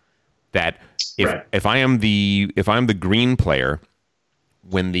cards. That if I am the green player,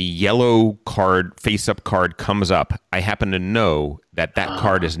 when the yellow card, face-up card comes up, I happen to know that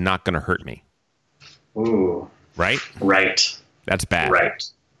card is not going to hurt me. Ooh. Right? Right. That's bad. Right.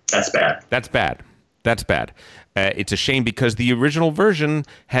 That's bad. That's bad. That's bad. It's a shame because the original version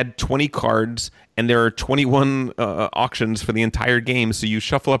had 20 cards and there are 21 auctions for the entire game. So you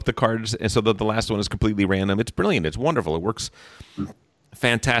shuffle up the cards and so that the last one is completely random. It's brilliant. It's wonderful. It works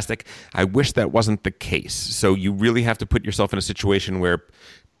fantastic. I wish that wasn't the case. So you really have to put yourself in a situation where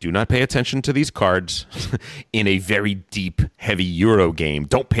do not pay attention to these cards in a very deep, heavy Euro game.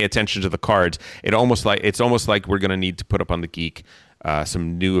 Don't pay attention to the cards. It's almost like we're going to need to put up on the Geek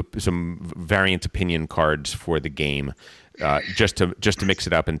some variant opinion cards for the game, just to mix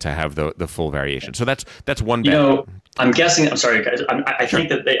it up and to have the full variation. So that's one. I'm guessing. I'm sorry, guys. I think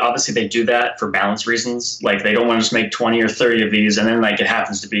that they do that for balance reasons. Like they don't want to just make 20 or 30 of these, and then like it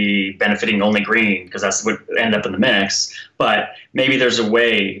happens to be benefiting only green because that's what end up in the mix. But maybe there's a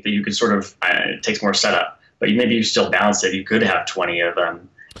way that you could sort of it takes more setup, but maybe you still balance it. You could have 20 of them.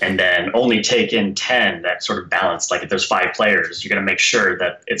 And then only take in 10 that sort of balance. Like if there's 5 players, you're going to make sure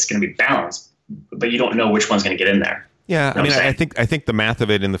that it's going to be balanced, but you don't know which one's going to get in there. Yeah, I mean, I think the math of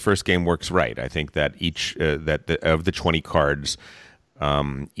it in the first game works right. I think that of the 20 cards,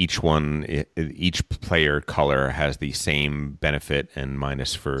 each player color has the same benefit and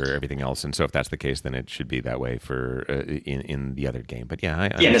minus for everything else. And so if that's the case, then it should be that way for in the other game. But yeah, I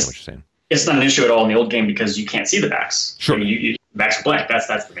understand what you're saying. It's not an issue at all in the old game because you can't see the backs. Sure. I mean, backs are blank. That's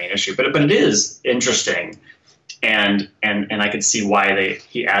the main issue. But it is interesting, and I could see why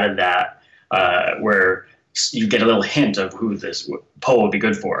he added that where you get a little hint of who this poll would be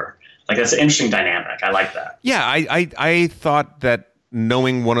good for. Like that's an interesting dynamic. I like that. Yeah, I thought that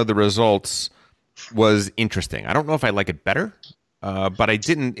knowing one of the results was interesting. I don't know if I like it better. But it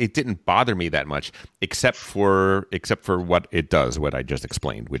didn't bother me that much, except for what it does, what I just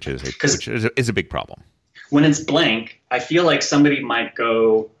explained, which is a big problem. When it's blank, I feel like somebody might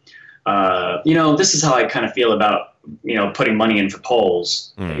go, this is how I kind of feel about putting money in for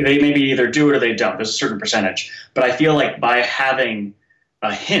polls. They maybe either do it or they don't. There's a certain percentage, but I feel like by having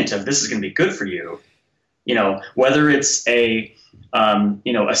a hint of this is going to be good for you, whether it's a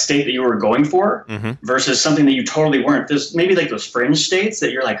state that you were going for versus something that you totally weren't. There's maybe like those fringe states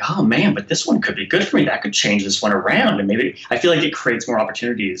that you're like, oh man, but this one could be good for me. That could change this one around. And maybe I feel like it creates more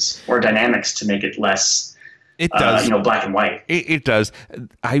opportunities or dynamics to make it less, it does. Black and white. It does.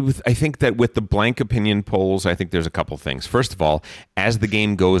 I think that with the blank opinion polls, I think there's a couple things. First of all, as the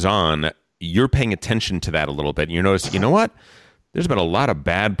game goes on, you're paying attention to that a little bit. And you notice, you know what? There's been a lot of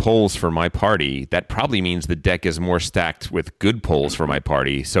bad polls for my party. That probably means the deck is more stacked with good polls for my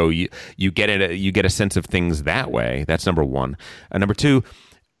party. So you get a sense of things that way. That's number one. Number two,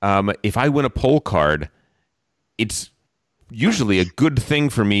 if I win a poll card, it's usually a good thing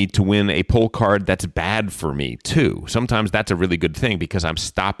for me to win a poll card that's bad for me too. Sometimes that's a really good thing because I'm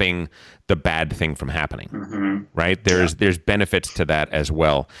stopping the bad thing from happening. Right? There's benefits to that as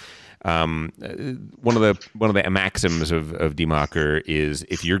well. One of the maxims of DMOCR is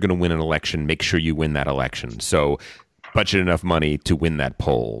if you're going to win an election, make sure you win that election. So budget enough money to win that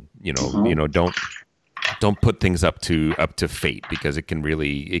poll. Don't put things up to fate because it can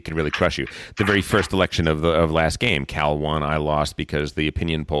really crush you. The very first election of last game, Cal won, I lost because the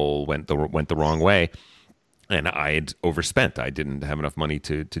opinion poll went the wrong way, and I had overspent. I didn't have enough money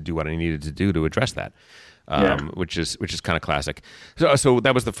to do what I needed to do to address that. which is kind of classic. So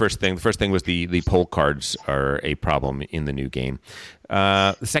that was the first thing. The first thing was the poll cards are a problem in the new game.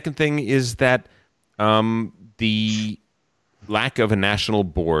 The second thing is that the lack of a national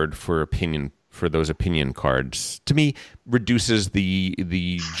board for those opinion cards, to me, reduces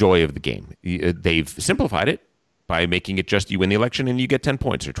the joy of the game. They've simplified it by making it just you win the election and you get 10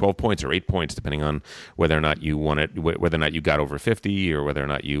 points or 12 points or 8 points, depending on whether or not you won it, whether or not you got over 50 or whether or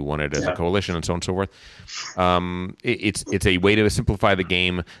not you won it as a coalition and so on and so forth. It's a way to simplify the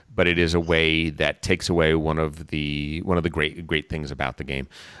game, but it is a way that takes away one of the great things about the game.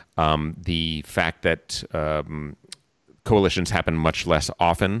 The fact that coalitions happen much less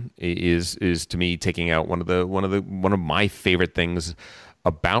often is to me taking out one of my favorite things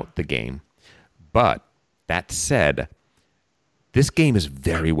about the game. But that said, this game is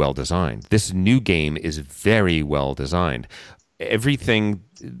very well designed. This new game is very well designed. Everything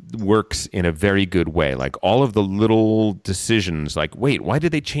works in a very good way. Like all of the little decisions, like, wait, why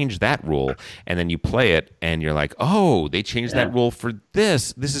did they change that rule? And then you play it and you're like, oh, they changed that rule for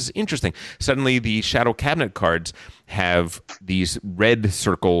this. This is interesting. Suddenly the Shadow Cabinet cards have these red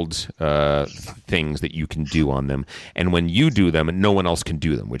circled things that you can do on them. And when you do them, no one else can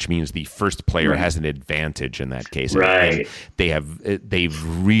do them, which means the first player has an advantage in that case. Right. And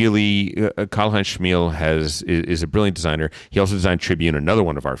they've really, Karl-Heinz Schmiel is a brilliant designer. He also designed Tribune, another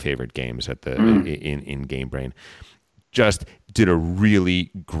one of our favorite games at the in Game Brain. Just did a really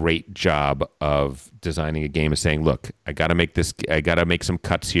great job of designing a game and saying, look, I got to make some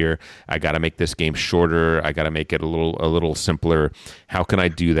cuts here. I got to make this game shorter. I got to make it a little simpler. How can I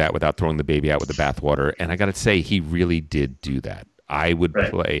do that without throwing the baby out with the bathwater? And I got to say, he really did do that. I would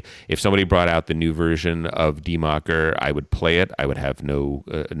play, if somebody brought out the new version of DMocker, I would play it. I would have no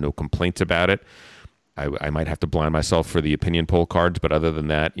complaints about it. I might have to blind myself for the opinion poll cards, but other than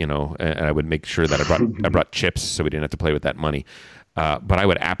that, and I would make sure that I brought chips so we didn't have to play with that money. But I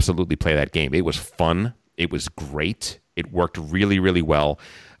would absolutely play that game. It was fun. It was great. It worked really, really well.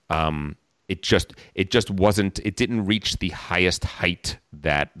 It just wasn't. It didn't reach the highest height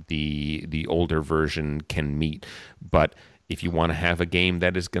that the older version can meet. But if you want to have a game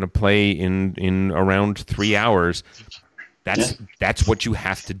that is going to play in around 3 hours. That's what you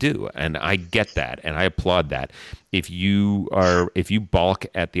have to do, and I get that, and I applaud that. If you balk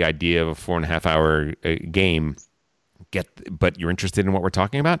at the idea of a 4.5 hour game, but you're interested in what we're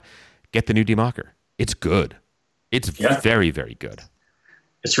talking about, get the new DMocker. It's good. It's very, very good.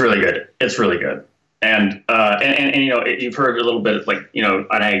 It's really good. It's really good, and you've heard a little bit and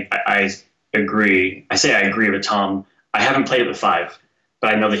I agree. I agree with Tom. I haven't played it with 5,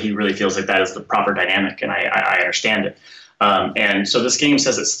 but I know that he really feels like that is the proper dynamic, and I understand it. And so this game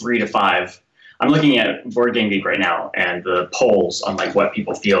says it's 3 to 5. I'm looking at Board Game Geek right now and the polls on what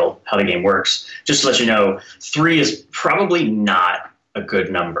people feel, how the game works. Just to let you know, 3 is probably not a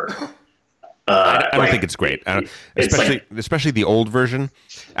good number. I don't think it's great, especially the old version.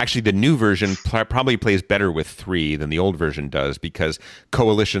 Actually, the new version probably plays better with 3 than the old version does because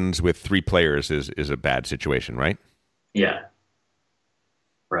coalitions with 3 players is a bad situation, right? Yeah.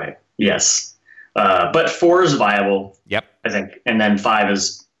 Right. Yes. But 4 is viable. Yep. I think, and then 5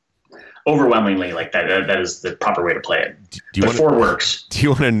 is overwhelmingly that. That is the proper way to play it. 4 works. Do you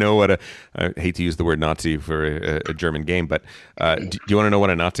want to know what I hate to use the word Nazi for a German game, but do you want to know what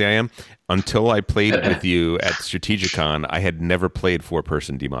a Nazi I am? Until I played with you at Strategicon, I had never played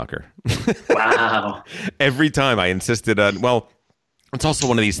 4-person DMocker. Wow. Every time I insisted on. Well, it's also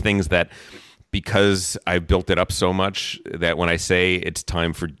one of these things that. Because I've built it up so much that when I say it's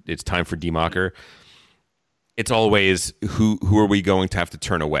time for DMocker, it's always who are we going to have to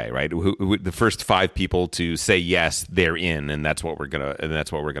turn away, right? Who, the first 5 people to say yes, they're in, and that's what we're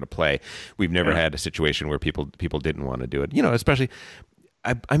gonna play. We've never had a situation where people didn't want to do it. Especially.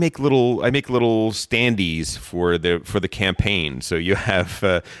 I make little standees for the campaign. So you have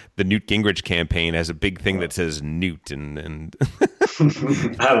the Newt Gingrich campaign has a big thing that says Newt and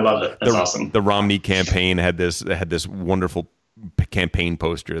I love it. That's awesome. The Romney campaign had this wonderful campaign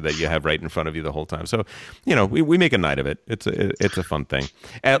poster that you have right in front of you the whole time. So we make a night of it. It's a fun thing.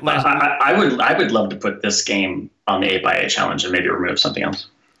 At last, I would love to put this game on the 8x8 challenge and maybe remove something else.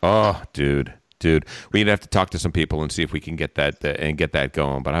 Oh, dude, we'd have to talk to some people and see if we can get that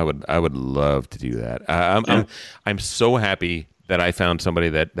going. But I would love to do that. I'm so happy that I found somebody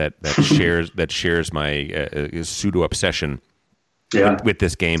that shares my pseudo obsession with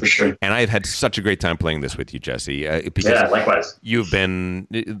this game. For sure. And I've had such a great time playing this with you, Jesse. Because likewise. You've been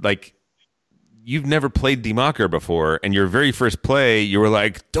you've never played DMocker before, and your very first play, you were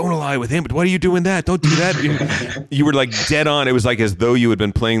like, don't ally with him, but why are you doing that? Don't do that. You were dead on. It was as though you had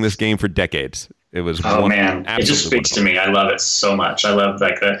been playing this game for decades. It was man, it just speaks to me. I love it so much. I love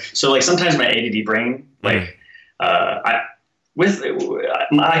sometimes my ADD brain, I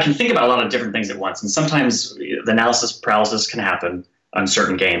can think about a lot of different things at once, and sometimes the analysis paralysis can happen on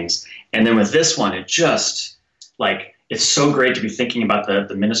certain games. And then with this one, it just it's so great to be thinking about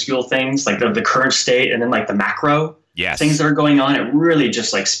the minuscule things, like the current state, and then like the macro things that are going on. It really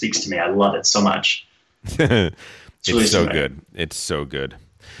just speaks to me. I love it so much. It's really so good. It's so good.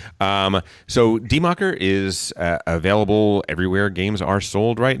 So DMocker is available everywhere games are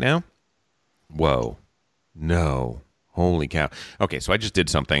sold right now. Whoa. No. Holy cow. Okay, so I just did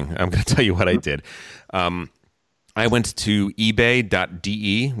something. I'm going to tell you what I did. I went to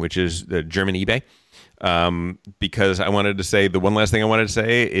ebay.de, which is the German eBay, because I wanted to say, the one last thing I wanted to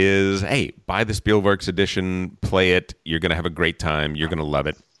say is, hey, buy the Spielworks edition, play it. You're going to have a great time. You're going to love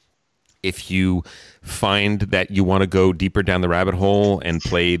it. If you find that you want to go deeper down the rabbit hole and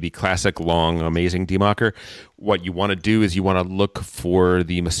play the classic, long, amazing DMocker, what you want to do is you want to look for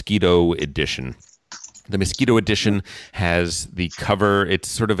the Mosquito edition. The Mosquito edition has the cover. It's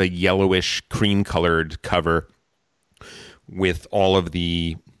sort of a yellowish, cream-colored cover with all of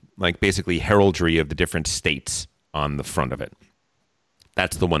the, basically heraldry of the different states on the front of it.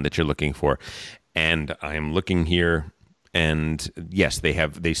 That's the one that you're looking for. And I am looking here, and yes,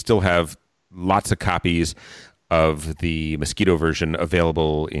 they still have lots of copies of the Mosquito version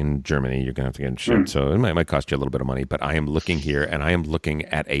available in Germany. You're going to have to get it shipped, so it might cost you a little bit of money. But I am looking here, and I am looking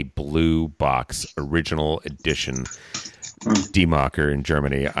at a blue box original edition DMocker in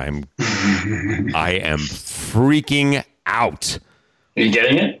Germany. I am freaking out. Are you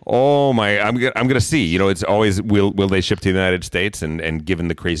getting it? Oh my! I'm gonna see. It's always will they ship to the United States? And given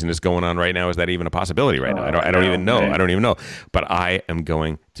the craziness going on right now, is that even a possibility right now? I don't even know. Right. I don't even know. But I am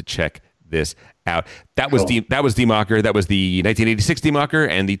going to check this out. That was DMocker. That was the 1986 DMocker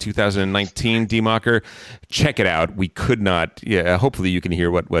and the 2019 DMocker. Check it out. We could not. Yeah. Hopefully you can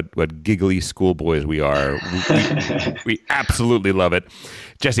hear what giggly schoolboys we are. We absolutely love it.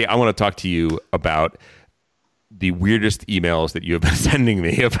 Jesse, I want to talk to you about the weirdest emails that you have been sending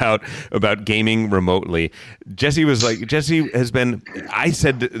me about gaming remotely. Jesse I'd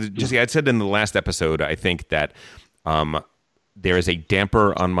said in the last episode, I think that there is a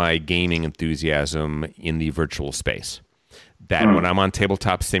damper on my gaming enthusiasm in the virtual space. That when I'm on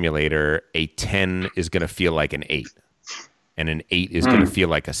Tabletop Simulator, a 10 is going to feel like an 8. And an 8 is going to feel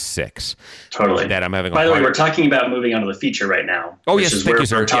like a 6. Totally. That I'm having. By the way, we're talking about moving on to the feature right now. Oh, yes, thank you,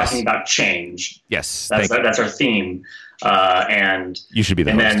 sir. We're talking about change. Yes, that's our theme. And you should be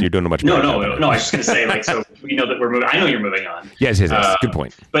the host. You're doing a much better job. No. I was just going to say, so we know that we're moving. I know you're moving on. Yes. Good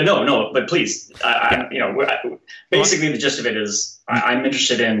point. But but please, basically the gist of it is I'm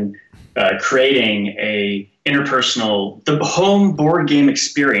interested in creating the home board game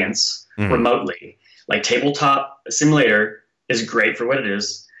experience remotely. Like Tabletop Simulator is great for what it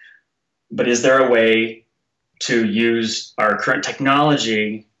is, but is there a way to use our current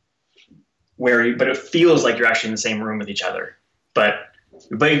technology but it feels like you're actually in the same room with each other? But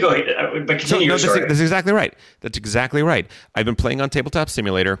go ahead. But continue your story. That's exactly right. That's exactly right. I've been playing on Tabletop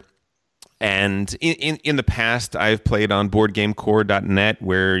Simulator, and in the past, I've played on BoardGameCore.net,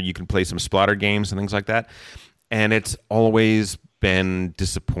 where you can play some Splotter games and things like that, and it's always been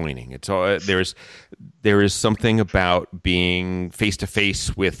disappointing. There is something about being face to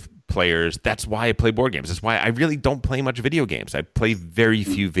face with players. That's why I play board games. That's why I really don't play much video games. I play very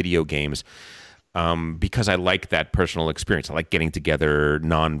few video games because I like that personal experience. I like getting together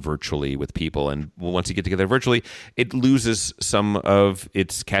non-virtually with people. And once you get together virtually, it loses some of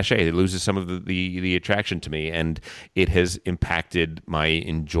its cachet. It loses some of the attraction to me, and it has impacted my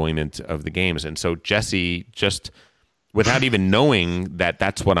enjoyment of the games. And so Jesse, just without even knowing that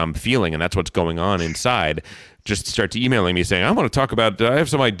that's what I'm feeling and that's what's going on inside, just starts emailing me saying, I want to talk about, I have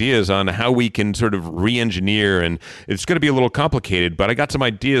some ideas on how we can sort of re-engineer, and it's going to be a little complicated, but I got some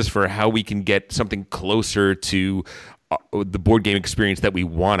ideas for how we can get something closer to the board game experience that we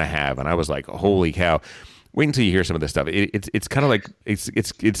want to have. And I was like, holy cow. Wait until you hear some of this stuff. It's kind of like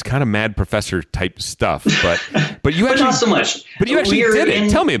it's kind of Mad Professor type stuff, but you actually not so much. But you actually did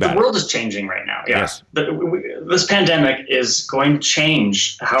it. Tell me about it. The world is changing right now. Yeah. Yes. This pandemic is going to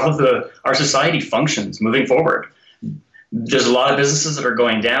change how our society functions moving forward. There's a lot of businesses that are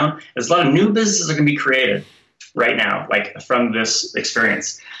going down. There's a lot of new businesses that are going to be created right now, like from this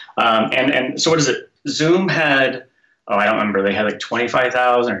experience. And so what is it? Zoom had. I don't remember. They had like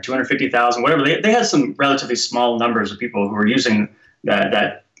 25,000 or 250,000, whatever. They had some relatively small numbers of people who were using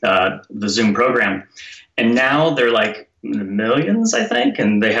the Zoom program, and now they're like millions, I think.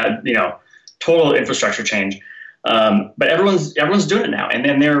 And they had total infrastructure change. But everyone's doing it now, and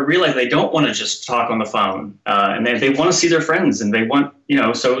then they're realizing they don't want to just talk on the phone, and they want to see their friends, and they want,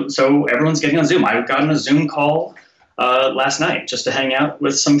 so everyone's getting on Zoom. I got on a Zoom call last night just to hang out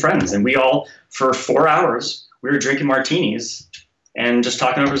with some friends, and we all, for 4 hours, we were drinking martinis and just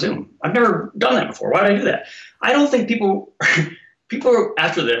talking over Zoom. I've never done that before. Why did I do that? I don't think people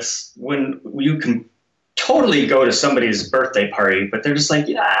after this, when you can totally go to somebody's birthday party, but they're just like,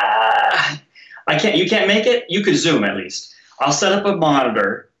 you can't make it. You could Zoom at least. I'll set up a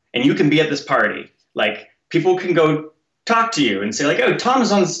monitor and you can be at this party. Like, people can go talk to you and say like, oh, Tom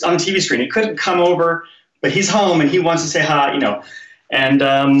is on the TV screen. He couldn't come over, but he's home and he wants to say hi, And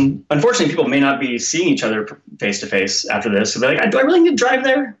unfortunately, people may not be seeing each other face to face after this. So they're like, do I really need to drive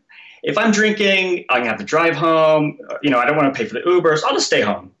there? If I'm drinking, I'm going to have to drive home. I don't want to pay for the Uber, so I'll just stay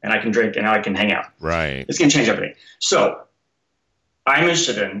home and I can drink and I can hang out. Right. It's going to change everything. So I'm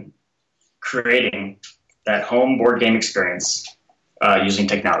interested in creating that home board game experience using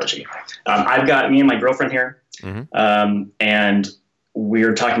technology. I've got me and my girlfriend here, and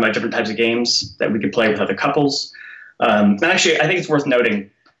we're talking about different types of games that we could play with other couples. And actually, I think it's worth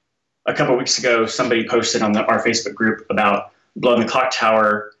noting, a couple of weeks ago, somebody posted on our Facebook group about Blood in the Clock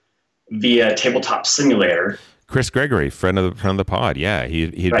Tower via Tabletop Simulator. Chris Gregory, friend of the pod. Yeah,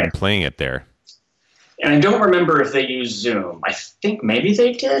 he'd been playing it there. And I don't remember if they used Zoom. I think maybe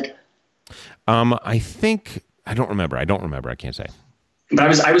they did. I don't remember. I can't say.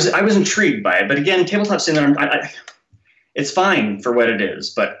 But I was intrigued by it. But again, Tabletop Simulator, it's fine for what it is.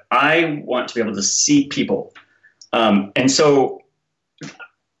 But I want to be able to see people. And so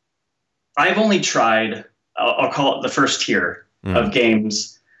I've only tried, I'll call it the first tier of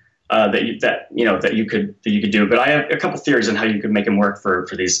games that you could do. But I have a couple theories on how you could make them work for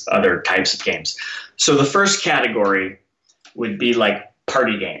these other types of games. So the first category would be like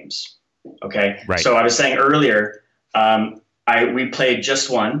party games. Okay. Right. So I was saying earlier, we played just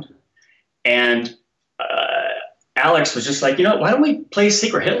one, and Alex was just like, why don't we play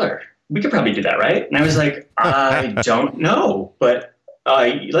Secret Hitler? We could probably do that, right? And I was like, I don't know, but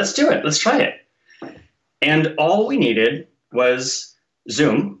let's do it. Let's try it. And all we needed was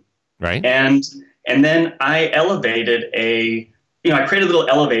Zoom. Right. And then I elevated I created a little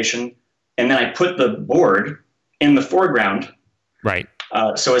elevation, and then I put the board in the foreground. Right.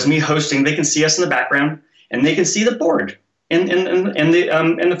 So as me hosting, they can see us in the background, and they can see the board in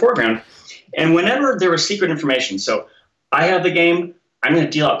the foreground. And whenever there was secret information, so I have the game, I'm going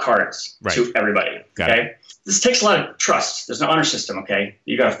to deal out cards to everybody. Okay. This takes a lot of trust. There's an honor system. Okay.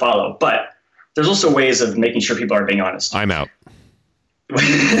 You got to follow, but there's also ways of making sure people are being honest. I'm out.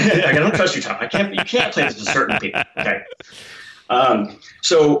 I don't trust you, Tom. You can't play this with certain people. Okay.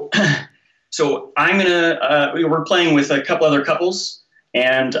 So I'm gonna. We're playing with a couple other couples,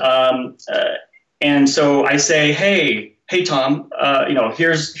 and so I say, hey, Tom.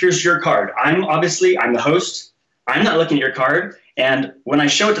 Here's your card. I'm the host. I'm not looking at your card, and when I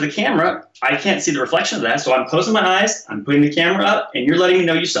show it to the camera, I can't see the reflection of that. So I'm closing my eyes. I'm putting the camera up, and you're letting me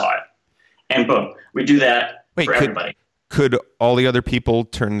know you saw it. And boom, we do that for everybody. Could all the other people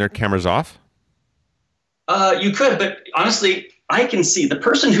turn their cameras off? You could, but honestly, I can see the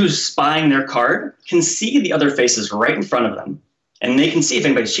person who's spying their card can see the other faces right in front of them, and they can see if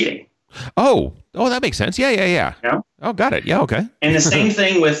anybody's cheating. Oh, that makes sense. Yeah. Yeah. Oh, got it. Yeah, okay. And the same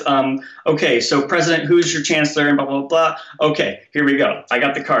thing with, so President, who's your chancellor, and blah, blah, blah. Okay, here we go. I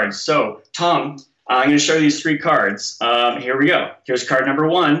got the cards. So, Tom, I'm going to show you these 3 cards. Here we go. Here's card number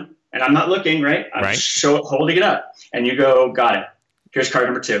 1, and I'm not looking, right? I'm holding it up. And you go, got it. Here's card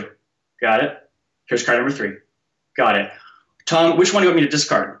number 2. Got it. Here's card number 3. Got it. Tom, which one do you want me to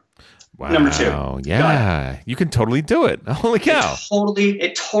discard? Wow. Number 2. Yeah. You can totally do it. Holy cow.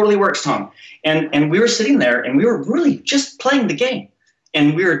 It totally works, Tom. And we were sitting there and we were really just playing the game.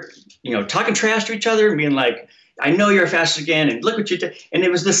 And we were, talking trash to each other and being like, I know you're fast again, and look what you did. And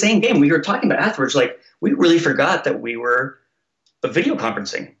it was the same game. We were talking about afterwards, like, we really forgot that we were video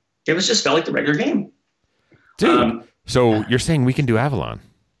conferencing. It was just felt like the regular game. Dude, so you're saying we can do Avalon?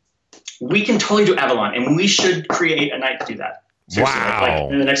 We can totally do Avalon, and we should create a night to do that. Seriously, wow.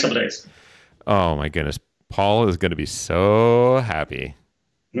 Like in the next couple of days. Oh, my goodness. Paul is going to be so happy.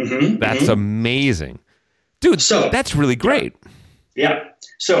 That's amazing. Dude, that's really great. Yeah.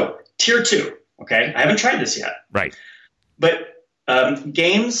 So, tier 2, okay? I haven't tried this yet. Right. But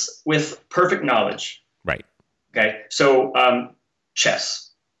games with perfect knowledge. Right. Okay. So, chess.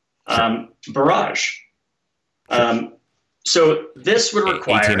 Barrage. So this would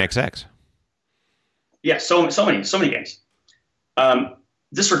require 18xx. Yeah, so many games.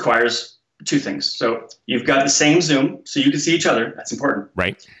 This requires 2 things. So you've got the same Zoom, so you can see each other. That's important.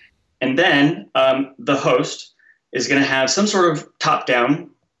 Right. And then the host is going to have some sort of top-down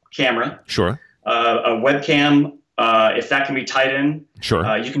camera. Sure. A webcam, if that can be tied in.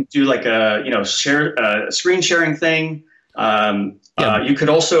 Sure. You can do like a screen sharing thing. You could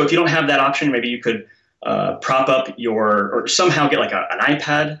also, if you don't have that option, maybe you could prop up or somehow get like an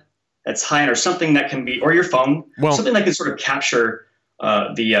iPad that's high end or something that can be, or your phone, something that can sort of capture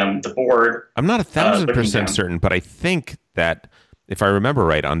the board. I'm not 1,000% certain, but I think that if I remember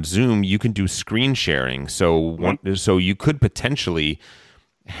right, on Zoom you can do screen sharing. So so you could potentially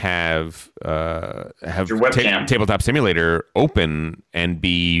have your webcam Tabletop Simulator open and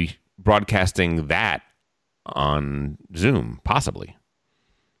be broadcasting that on Zoom, possibly.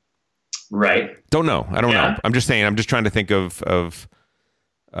 Right. Don't know. I don't know. I'm just saying. I'm just trying to think of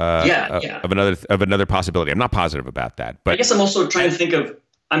another possibility. I'm not positive about that, but I guess I'm also trying to think of.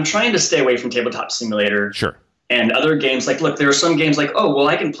 I'm trying to stay away from Tabletop Simulator. Sure. And other games, like, look, there are some games like, oh, well,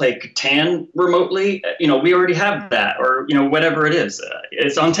 I can play Catan remotely. We already have that, or whatever it is.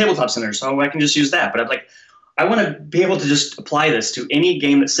 It's on Tabletop Center, so I can just use that. But I'm like, I want to be able to just apply this to any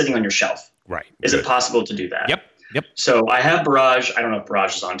game that's sitting on your shelf. Right. Is it possible to do that? Yep. So I have Barrage. I don't know if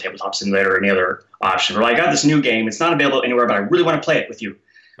Barrage is on Tabletop Simulator or any other option. But I got this new game. It's not available anywhere, but I really want to play it with you.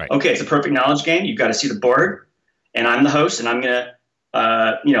 Right. Okay, it's a Perfect Knowledge game. You've got to see the board, and I'm the host, and I'm going to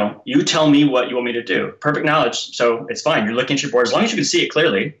you tell me what you want me to do. Perfect Knowledge, so it's fine. You're looking at your board. As long as you can see it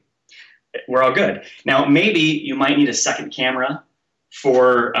clearly, we're all good. Now, maybe you might need a second camera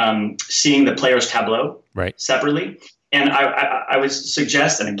for seeing the player's tableau separately. And I would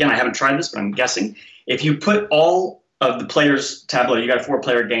suggest, and again, I haven't tried this, but I'm guessing, if you put all of the players' tableau, you got a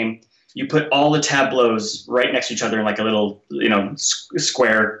 4-player game, you put all the tableaus right next to each other in like a little,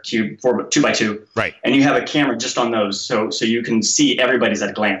 square cube, 2x2. Right. And you have a camera just on those, so you can see everybody's at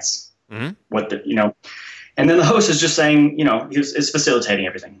a glance. Mm-hmm. And then the host is just saying, is facilitating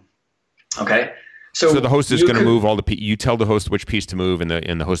everything. Okay. So the host is going to move all the you tell the host which piece to move, and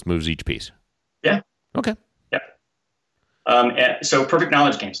the host moves each piece. Yeah. Okay. Yeah. So Perfect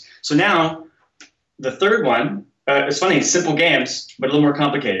Knowledge games. So now the third one, it's funny, simple games, but a little more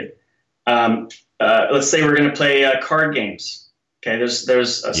complicated. Let's say we're going to play card games. Okay, there's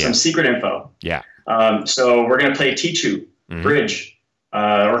some secret info. Yeah. So we're going to play Tichu, Bridge,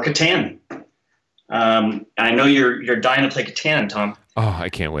 or Catan. I know you're dying to play Catan, Tom. Oh, I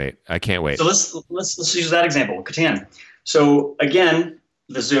can't wait. So let's use that example, Catan. So again,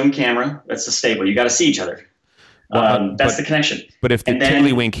 the Zoom camera, that's the stable. You got to see each other. That's the connection. But if the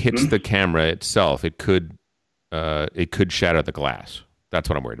Tiddlywink hits the camera itself, it could shatter the glass. That's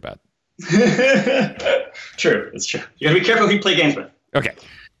what I'm worried about. True, it's true. You gotta be careful who you play games with. Okay.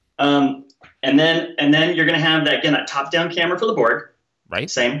 And then you're gonna have that top-down camera for the board. Right.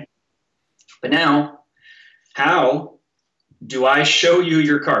 Same. But now, how do I show you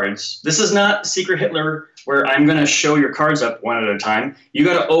your cards? This is not Secret Hitler where I'm gonna show your cards up one at a time. You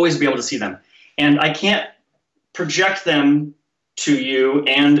gotta always be able to see them. And I can't project them to you.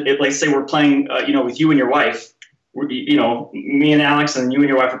 And let's say we're playing, with you and your wife. Me and Alex and you and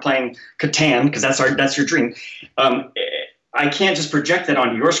your wife are playing Catan because that's your dream. I can't just project that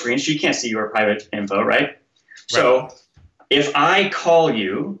onto your screen. She can't see your private info, right? So if I call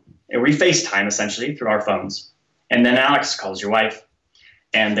you, and we FaceTime essentially through our phones, and then Alex calls your wife,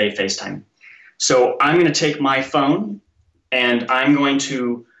 and they FaceTime. So I'm going to take my phone, and I'm going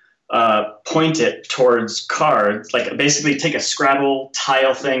to point it towards cards, like basically take a Scrabble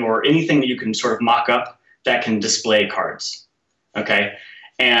tile thing or anything that you can sort of mock up that can display cards, okay?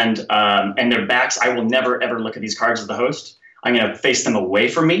 And their backs, I will never, ever look at these cards as the host. I'm going to face them away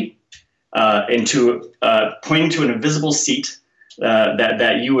from me pointing to an invisible seat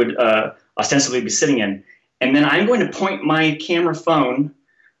that you would ostensibly be sitting in. And then I'm going to point my camera phone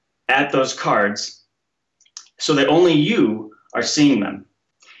at those cards so that only you are seeing them.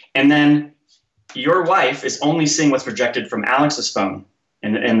 And then your wife is only seeing what's projected from Alex's phone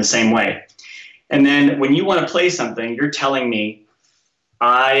in the same way. And then when you want to play something, you're telling me,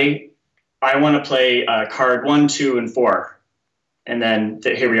 I want to play card 1, 2, and 4. And then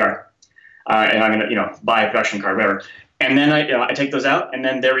here we are. And I'm going to, buy a production card, whatever. And then I take those out, and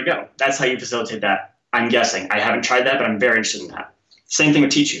then there we go. That's how you facilitate that. I'm guessing. I haven't tried that, but I'm very interested in that. Same thing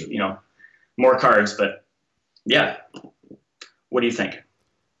with Tichu, more cards, but yeah. What do you think?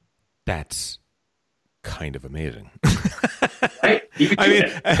 That's kind of amazing. Right?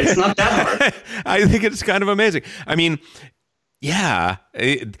 It's not that hard. I think it's kind of amazing. I mean, yeah,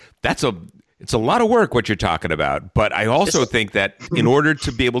 it's a lot of work what you're talking about. But I also think that in order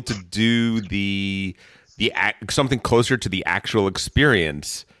to be able to do the something closer to the actual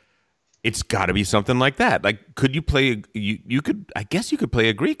experience, it's got to be something like that. Like, could you play? I guess you could play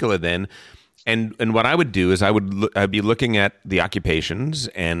Agricola then And what I would do is I'd be looking at the occupations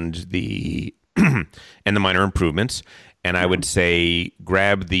and the and the minor improvements, and I would say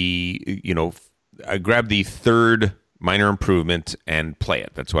grab the third minor improvement and play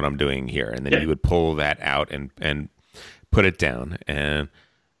it. That's what I'm doing here. And then you would pull that out and put it down. And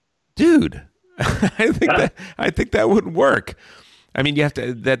dude, I think that would work. I mean, you have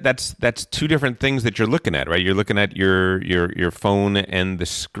to that's two different things that you're looking at, right? You're looking at your phone and the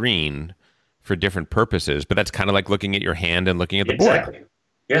screen for different purposes, but that's kind of like looking at your hand and looking at the board.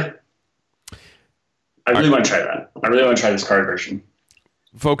 Yeah. I really want to try that. I really want to try this card version.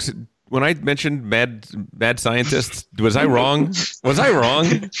 Folks, when I mentioned mad scientists, was I wrong? Was I wrong?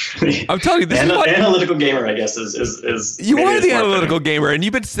 I'm telling you, this is what analytical gamer, I guess, is you are the analytical gamer, and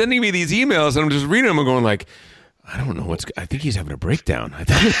you've been sending me these emails, and I'm just reading them and going like, I don't know I think he's having a breakdown.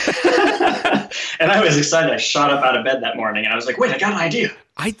 And I was excited. I shot up out of bed that morning, and I was like, wait, I got an idea.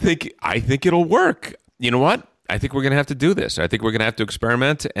 I think it'll work. You know what? I think we're going to have to do this. I think we're going to have to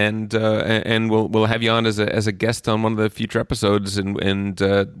experiment, and we'll have you on as a guest on one of the future episodes, and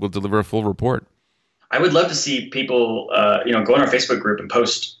we'll deliver a full report. I would love to see people, go on our Facebook group and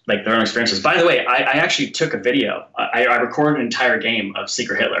post like their own experiences. By the way, I actually took a video. I recorded an entire game of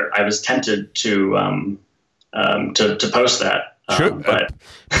Secret Hitler. I was tempted to post that. Sure, but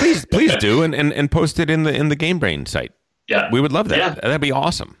please do, and post it in the Game Brain site. Yeah, we would love that. Yeah. That'd be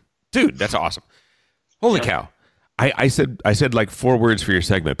awesome, dude. That's awesome. Holy cow! I said like 4 words for your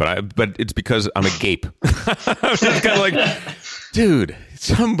segment, but it's because I'm a gape. I'm just kind of like, dude,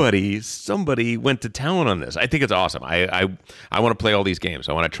 somebody went to town on this. I think it's awesome. I want to play all these games.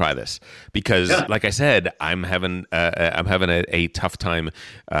 I want to try this because, like I said, I'm having a tough time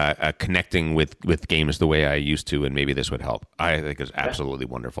connecting with games the way I used to, and maybe this would help. I think it's absolutely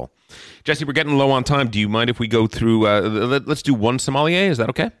wonderful. Jesse, we're getting low on time. Do you mind if we go through? Let's do one sommelier. Is that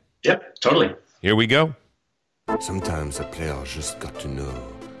okay? Yep, totally. Here we go. Sometimes a player just got to know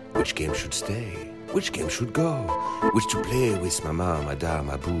which game should stay, which game should go, which to play with mama, madame,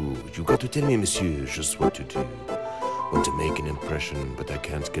 abou. You got to tell me, monsieur, just what to do. Want to make an impression, but I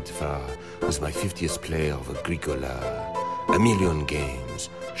can't get far with my 50th play of Agricola. A million games,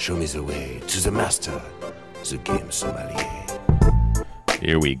 show me the way to the master, the game sommelier.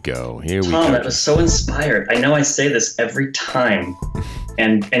 Here we go. Tom, that was so inspired. I know I say this every time,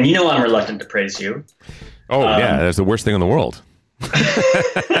 and you know I'm reluctant to praise you. Oh, yeah, that's the worst thing in the world.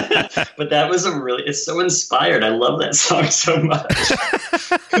 But that was it's so inspired. I love that song so much.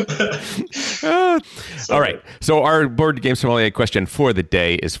 All right. So our board game sommelier question for the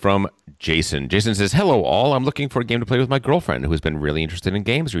day is from Jason. Jason says, hello all. I'm looking for a game to play with my girlfriend who has been really interested in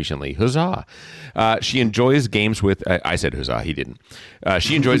games recently. Huzzah. She enjoys games with, I said huzzah, he didn't.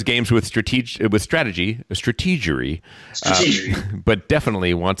 She enjoys games with strategery, but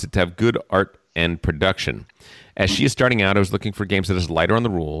definitely wants it to have good art and production. As she is starting out, I was looking for games that is lighter on the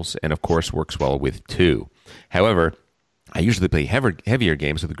rules and, of course, works well with 2. However, I usually play heavier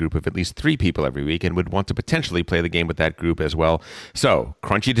games with a group of at least 3 people every week and would want to potentially play the game with that group as well. So,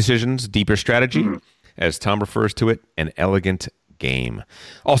 crunchy decisions, deeper strategy, as Tom refers to it, an elegant game.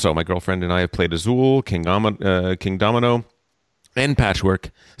 Also, my girlfriend and I have played Azul, King Domino, and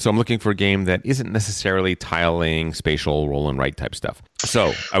Patchwork, so I'm looking for a game that isn't necessarily tiling, spatial, roll and write type stuff.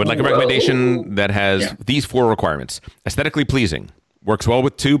 So I would like a recommendation that has these 4 requirements. Aesthetically pleasing, works well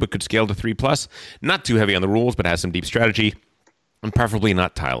with 2 but could scale to 3+, not too heavy on the rules but has some deep strategy, and preferably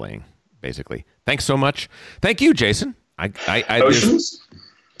not tiling, basically. Thanks so much. Thank you, Jason. Oceans?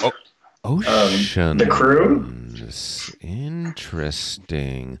 Ocean. The Crew?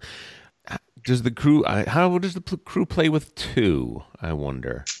 Interesting. Does the crew? How does the crew play with 2? I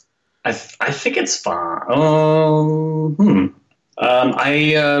wonder. I think it's fine.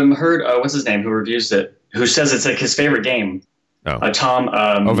 I heard what's his name who reviews it, who says it's like his favorite game.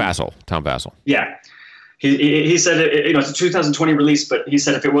 Tom. Vassal. Tom Vassal. Yeah, he said it's a 2020 release, but he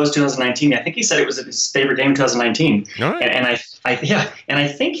said if it was 2019, I think he said it was his favorite game in 2019. All right. And I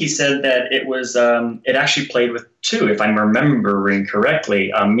think he said that it was it actually played with 2, if I'm remembering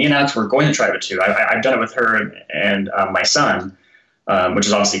correctly. Me and Alex were going to try it with 2. I've done it with her and my son, which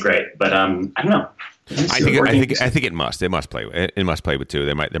is obviously great. But I don't know. I think it must. It must play. It must play with 2.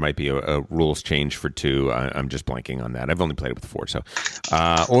 There might be a rules change for 2. I'm just blanking on that. I've only played it with 4, so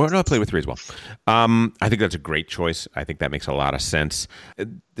I played with 3 as well. I think that's a great choice. I think that makes a lot of sense.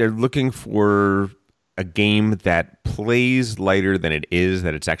 They're looking for a game that plays lighter than it is.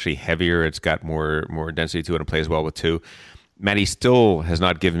 That it's actually heavier. It's got more density to it and plays well with 2. Maddie still has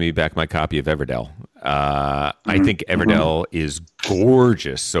not given me back my copy of Everdell. I think Everdell is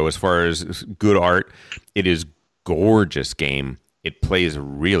gorgeous. So as far as good art, it is gorgeous game. It plays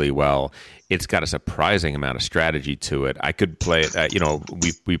really well. It's got a surprising amount of strategy to it. I could play it.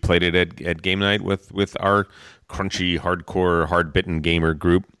 We played it at game night with our crunchy, hardcore, hard-bitten gamer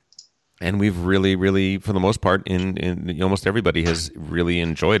group, and we've really, really, for the most part, in almost everybody has really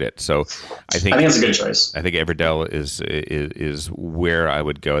enjoyed it. So I think it's a good choice. I think Everdell is where I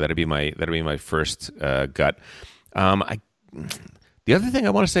would go. That'd be my first gut. The other thing I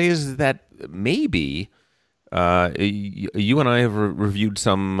want to say is that maybe you and I have reviewed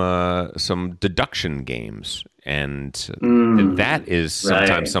some deduction games, and that is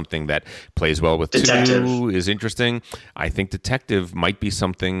sometimes something that plays well with Detective. two, is interesting. I think Detective might be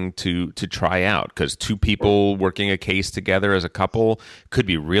something to try out, because two people working a case together as a couple could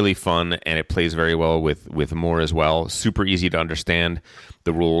be really fun, and it plays very well with more as well. Super easy to understand.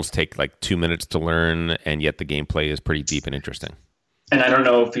 The rules take like 2 minutes to learn, and yet the gameplay is pretty deep and interesting. And I don't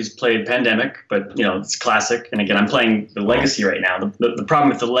know if he's played Pandemic, but it's classic. And again, I'm playing the Legacy right now. The problem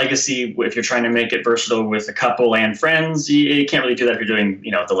with the Legacy, if you're trying to make it versatile with a couple and friends, you can't really do that if you're doing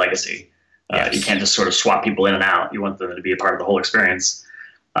the Legacy. Yes. You can't just sort of swap people in and out. You want them to be a part of the whole experience.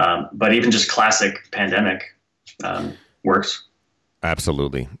 But even just classic Pandemic works.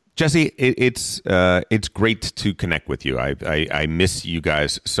 Absolutely. Jesse, it's great to connect with you. I miss you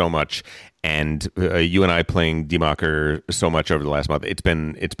guys so much, and you and I playing DMOCR so much over the last month. It's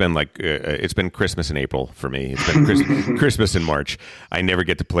been Christmas in April for me. It's been Christmas in March. I never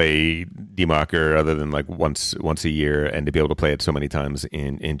get to play DMOCR other than like once a year, and to be able to play it so many times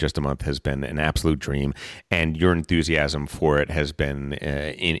in just a month has been an absolute dream. And your enthusiasm for it has been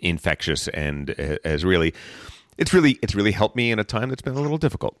infectious, and has really. It's really helped me in a time that's been a little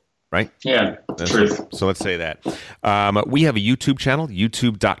difficult, right? Yeah, truth. So let's say that. We have a YouTube channel,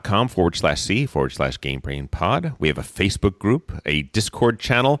 youtube.com/c/GameBrainPod. We have a Facebook group, a Discord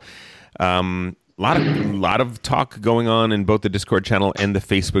channel. Lot of talk going on in both the Discord channel and the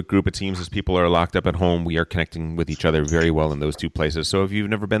Facebook group. It seems as people are locked up at home, we are connecting with each other very well in those two places. So if you've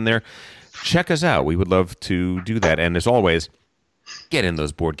never been there, check us out. We would love to do that. And as always, get in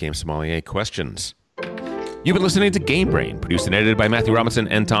those Board Game Sommelier questions. You've been listening to Game Brain, produced and edited by Matthew Robinson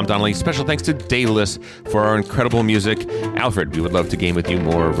and Tom Donnelly. Special thanks to Daedalus for our incredible music. Alfred, we would love to game with you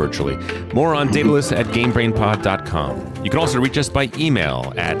more virtually. More on Daedalus at GameBrainPod.com. You can also reach us by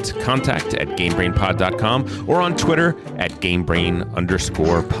email at contact@GameBrainPod.com or on Twitter at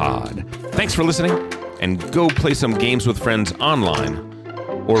GameBrain_pod. Thanks for listening, and go play some games with friends online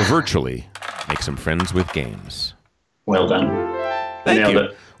or virtually. Make some friends with games. Well done. Thank you.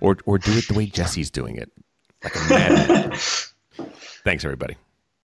 Or do it the way Jesse's doing it. Like a madman. Thanks, everybody.